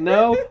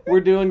 No, we're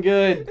doing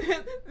good.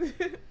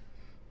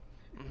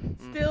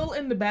 Still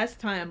in the best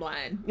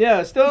timeline.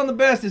 Yeah, still on the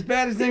best. As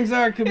bad as things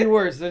are, it could be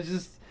worse. You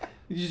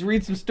just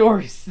read some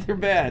stories. They're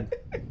bad.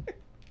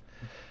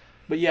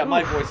 But yeah,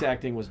 my voice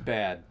acting was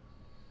bad.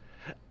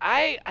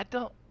 I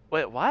don't.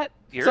 Wait, what?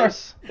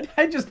 Yours? Sorry.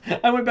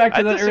 I went back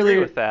to that disagree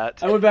earlier. with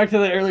that. I went back to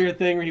that earlier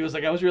thing where he was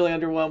like, I was really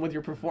underwhelmed with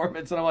your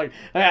performance, and I'm like,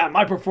 yeah,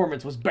 my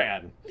performance was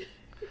bad.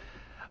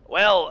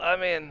 Well, I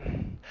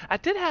mean, I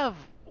did have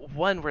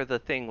one where the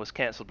thing was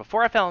canceled.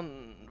 Before I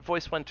found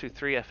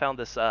Voice123, I found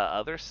this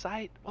other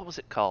site. What was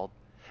it called?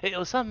 It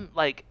was some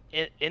like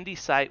indie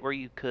site where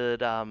you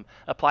could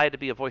apply to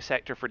be a voice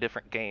actor for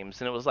different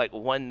games, and it was like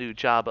one new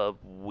job a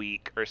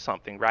week or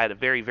something, right? A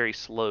very, very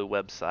slow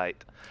website.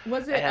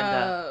 Was it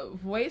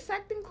Voice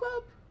Acting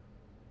Club?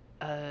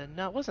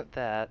 No, it wasn't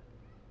that.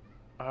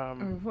 Or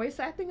Voice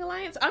Acting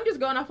Alliance? I'm just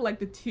going off of like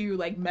the two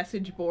like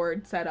message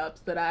board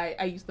setups that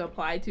I used to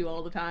apply to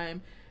all the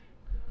time.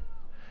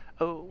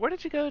 Oh, where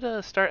did you go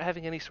to start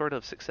having any sort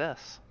of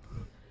success?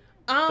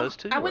 Those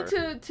two? I went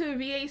to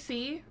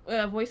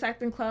VAC, Voice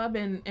Acting Club,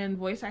 and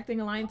Voice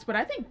Acting Alliance, but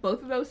I think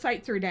both of those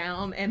sites are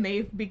down, and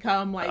they've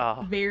become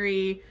like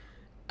very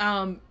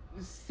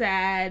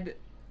sad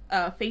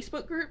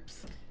Facebook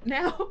groups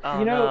now.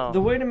 No.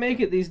 The way to make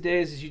it these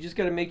days is you just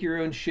got to make your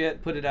own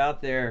shit, put it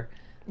out there.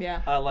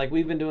 Yeah. Like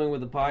we've been doing with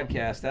the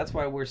podcast. That's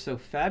why we're so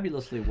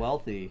fabulously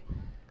wealthy,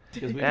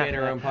 because we made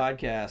our own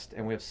podcast,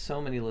 and we have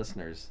so many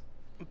listeners.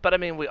 But I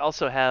mean, we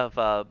also have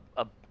a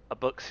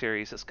book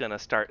series that's going to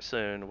start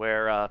soon,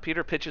 where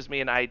Peter pitches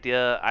me an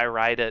idea, I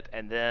write it,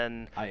 and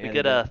then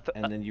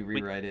and then you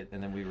rewrite it,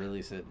 and then we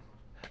release it.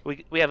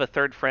 We have a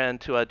third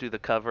friend to do the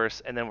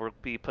covers, and then we'll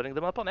be putting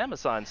them up on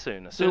Amazon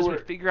soon. As soon as we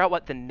figure out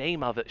what the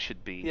name of it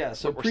should be. Yeah,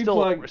 so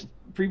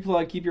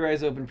pre-plug, keep your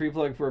eyes open,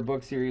 pre-plug for a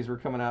book series we're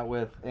coming out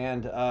with.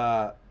 And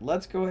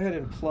let's go ahead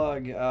and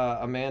plug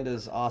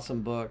Amanda's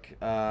awesome book.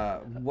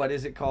 What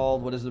is it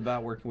called? What is it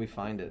about? Where can we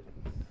find it?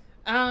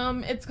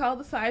 It's called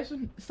The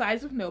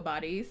Size of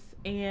Nobodies,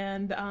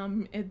 and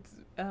it's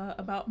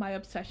about my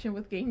obsession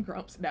with Game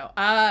Grumps. No,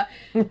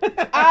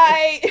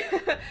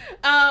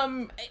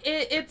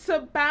 it's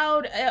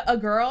about a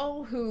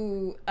girl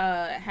who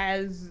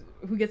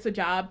gets a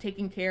job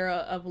taking care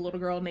of a little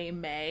girl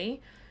named May,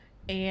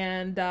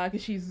 and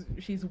because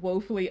she's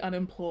woefully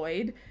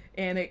unemployed,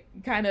 and it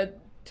kind of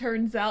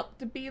turns out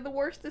to be the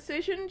worst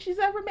decision she's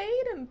ever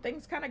made, and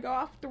things kind of go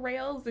off the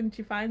rails, and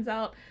she finds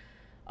out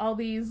all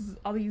these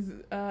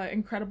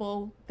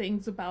incredible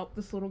things about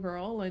this little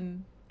girl,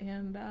 and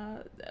and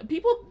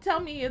people tell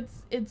me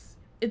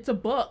it's a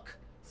book,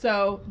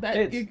 so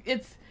that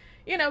it's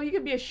you know, you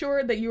can be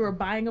assured that you are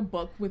buying a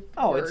book with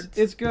words.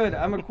 It's good.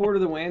 I'm a quarter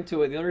of the way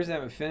into it. The only reason I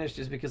haven't finished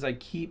is because I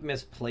keep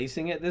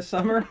misplacing it this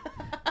summer.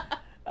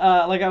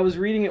 Like I was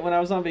reading it when I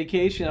was on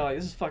vacation. I'm like,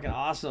 this is fucking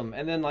awesome.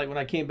 And then like when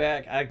I came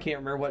back, I can't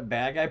remember what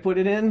bag I put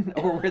it in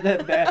or where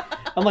that bag.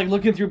 I'm like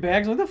looking through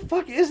bags. What the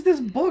fuck is this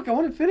book? I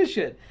want to finish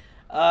it.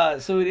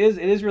 So it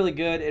is really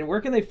good. And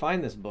where can they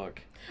find this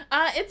book?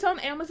 It's on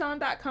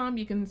Amazon.com.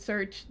 You can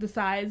search The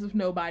Size of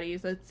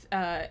Nobodies. It's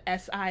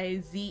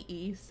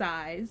Size,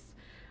 Size.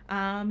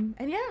 And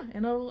yeah,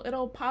 and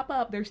it'll pop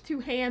up. There's 2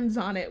 hands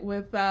on it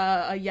with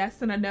a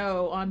yes and a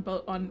no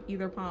on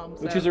either palm.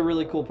 So. Which is a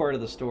really cool part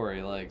of the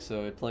story, like,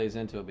 so it plays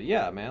into it. But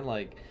yeah, man,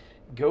 like,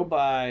 go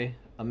buy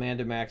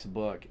Amanda Mack's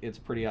book. It's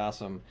pretty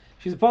awesome.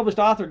 She's a published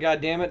author,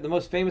 goddammit, the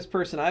most famous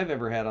person I've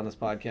ever had on this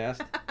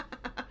podcast.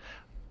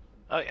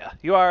 Oh yeah,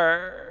 you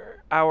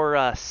are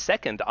our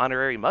second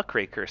honorary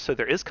muckraker, so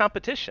there is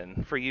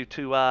competition for you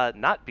to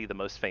not be the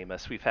most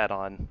famous we've had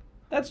on.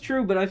 That's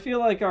true, but I feel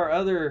like our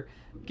other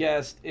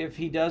guest, if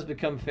he does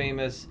become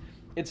famous,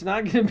 it's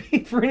not going to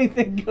be for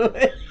anything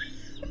good.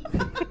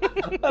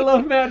 I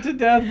love Matt to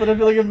death, but I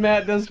feel like if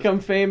Matt does become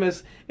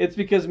famous, it's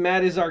because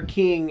Matt is our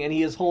king and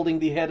he is holding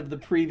the head of the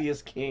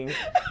previous king.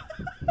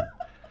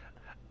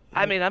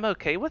 I mean, I'm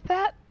okay with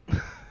that,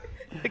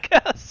 I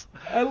guess.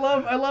 I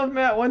love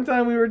Matt. One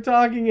time we were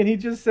talking and he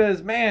just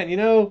says, man, you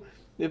know,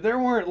 if there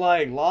weren't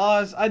like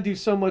laws, I'd do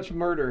so much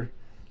murder.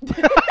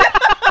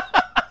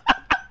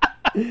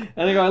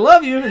 And I go, I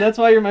love you, and that's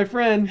why you're my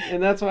friend,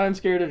 and that's why I'm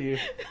scared of you.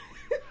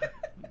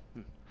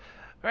 All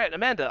right,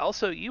 Amanda.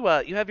 Also, you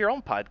have your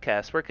own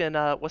podcast. Where can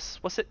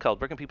what's it called?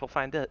 Where can people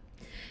find it?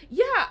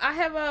 Yeah, I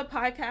have a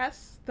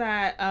podcast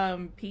that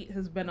Pete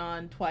has been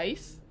on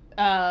twice.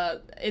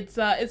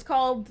 It's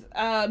called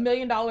 $1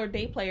 Million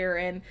Day Player,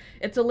 and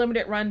it's a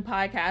limited run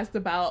podcast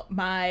about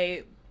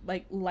my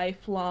like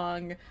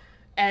lifelong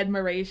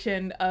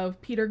admiration of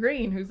Peter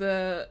Green, who's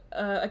a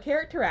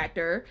character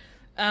actor.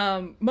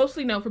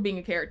 Mostly known for being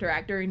a character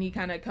actor, and he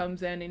kind of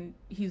comes in and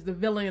he's the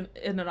villain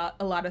in a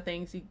lot of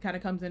things. He kind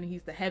of comes in and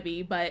he's the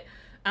heavy, but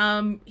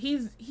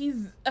he's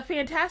a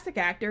fantastic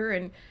actor,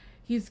 and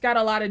he's got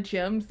a lot of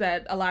gems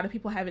that a lot of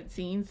people haven't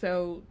seen.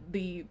 So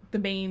the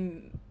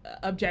main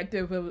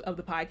objective of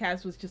the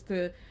podcast was just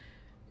to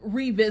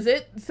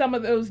revisit some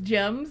of those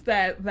gems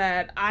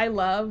that I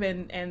love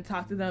and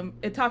talk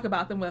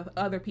about them with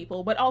other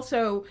people, but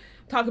also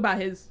talk about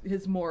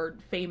his more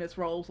famous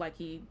roles. Like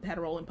he had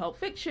a role in Pulp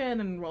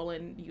Fiction and a role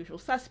in Usual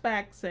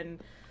Suspects and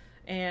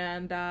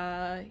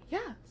yeah,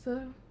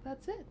 so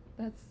that's it.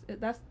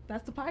 That's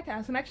the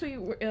podcast. And actually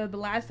the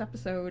last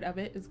episode of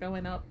it is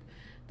going up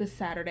this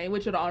Saturday,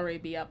 which would already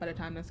be up by the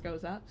time this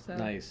goes up. So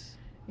nice.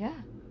 Yeah.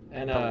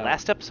 And the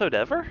last episode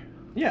ever?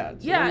 Yeah,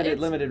 it's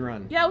limited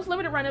run. Yeah, it was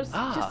limited run. It was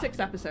just 6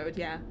 episodes,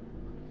 yeah.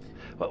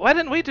 Why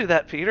didn't we do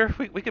that, Peter?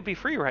 We could be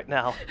free right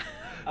now.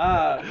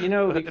 You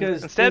know,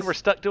 because... Instead, we're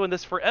stuck doing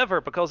this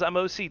forever because I'm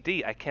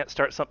OCD. I can't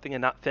start something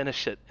and not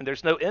finish it. And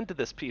there's no end to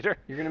this, Peter.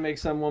 You're going to make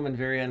some woman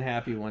very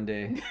unhappy one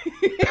day.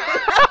 She's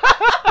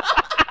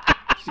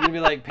going to be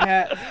like,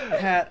 Pat,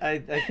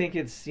 I think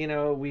it's, you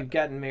know, we've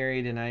gotten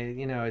married and I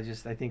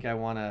think I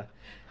want to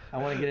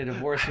get a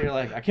divorce. And you're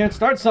like, I can't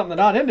start something and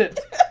not end it.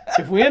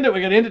 If we end it,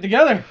 we got to end it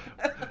together.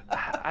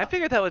 I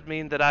figured that would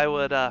mean that I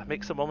would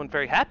make some woman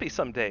very happy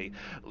someday.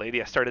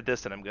 Lady, I started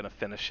this and I'm going to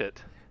finish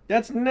it.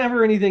 That's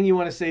never anything you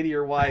want to say to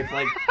your wife.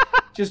 Like,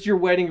 just your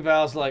wedding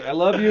vows, like, I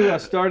love you, I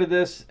started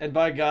this, and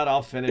by God,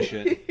 I'll finish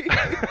it.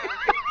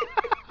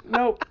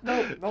 Nope,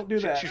 don't do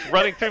that. She's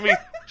running through me.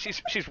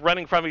 She's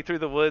running from me through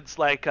the woods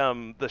like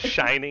The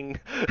Shining.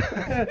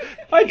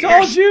 I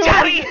told you!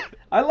 Johnny!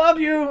 I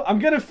love you, I'm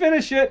going to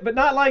finish it, but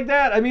not like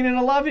that. I mean in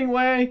a loving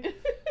way.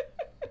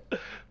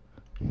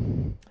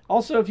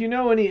 Also, if you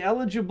know any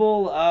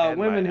eligible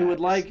women who would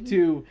like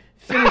to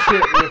finish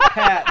it with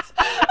Pat,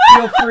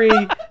 feel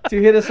free to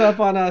hit us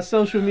up on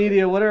social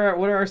media. What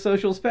are our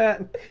socials,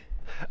 Pat?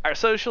 Our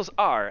socials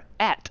are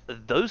at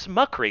Those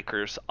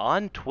Muckrakers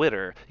on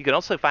Twitter. You can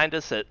also find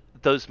us at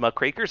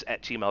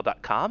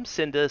thosemuckrakers@gmail.com.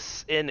 Send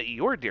us in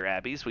your Dear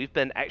Abbeys. We've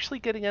been actually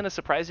getting in a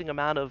surprising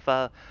amount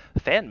of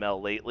fan mail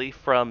lately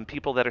from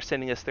people that are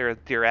sending us their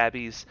Dear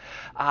Abbeys.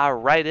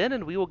 Write in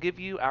and we will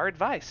give you our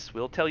advice.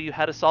 We'll tell you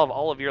how to solve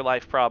all of your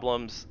life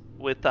problems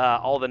with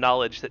all the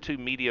knowledge that 2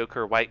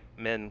 mediocre white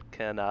men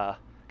can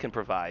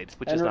provide,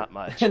 which is not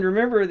much. And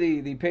remember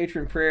the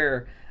patron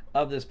prayer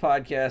of this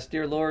podcast: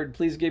 Dear Lord,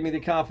 please give me the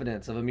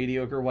confidence of a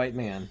mediocre white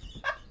man.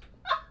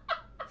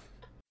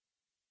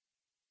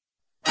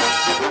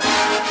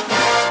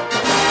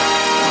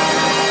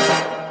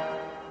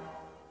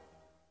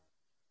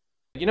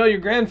 You know, your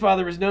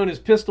grandfather was known as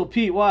Pistol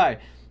Pete. Why?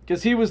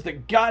 Because he was the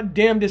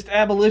goddamnedest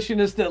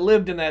abolitionist that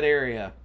lived in that area.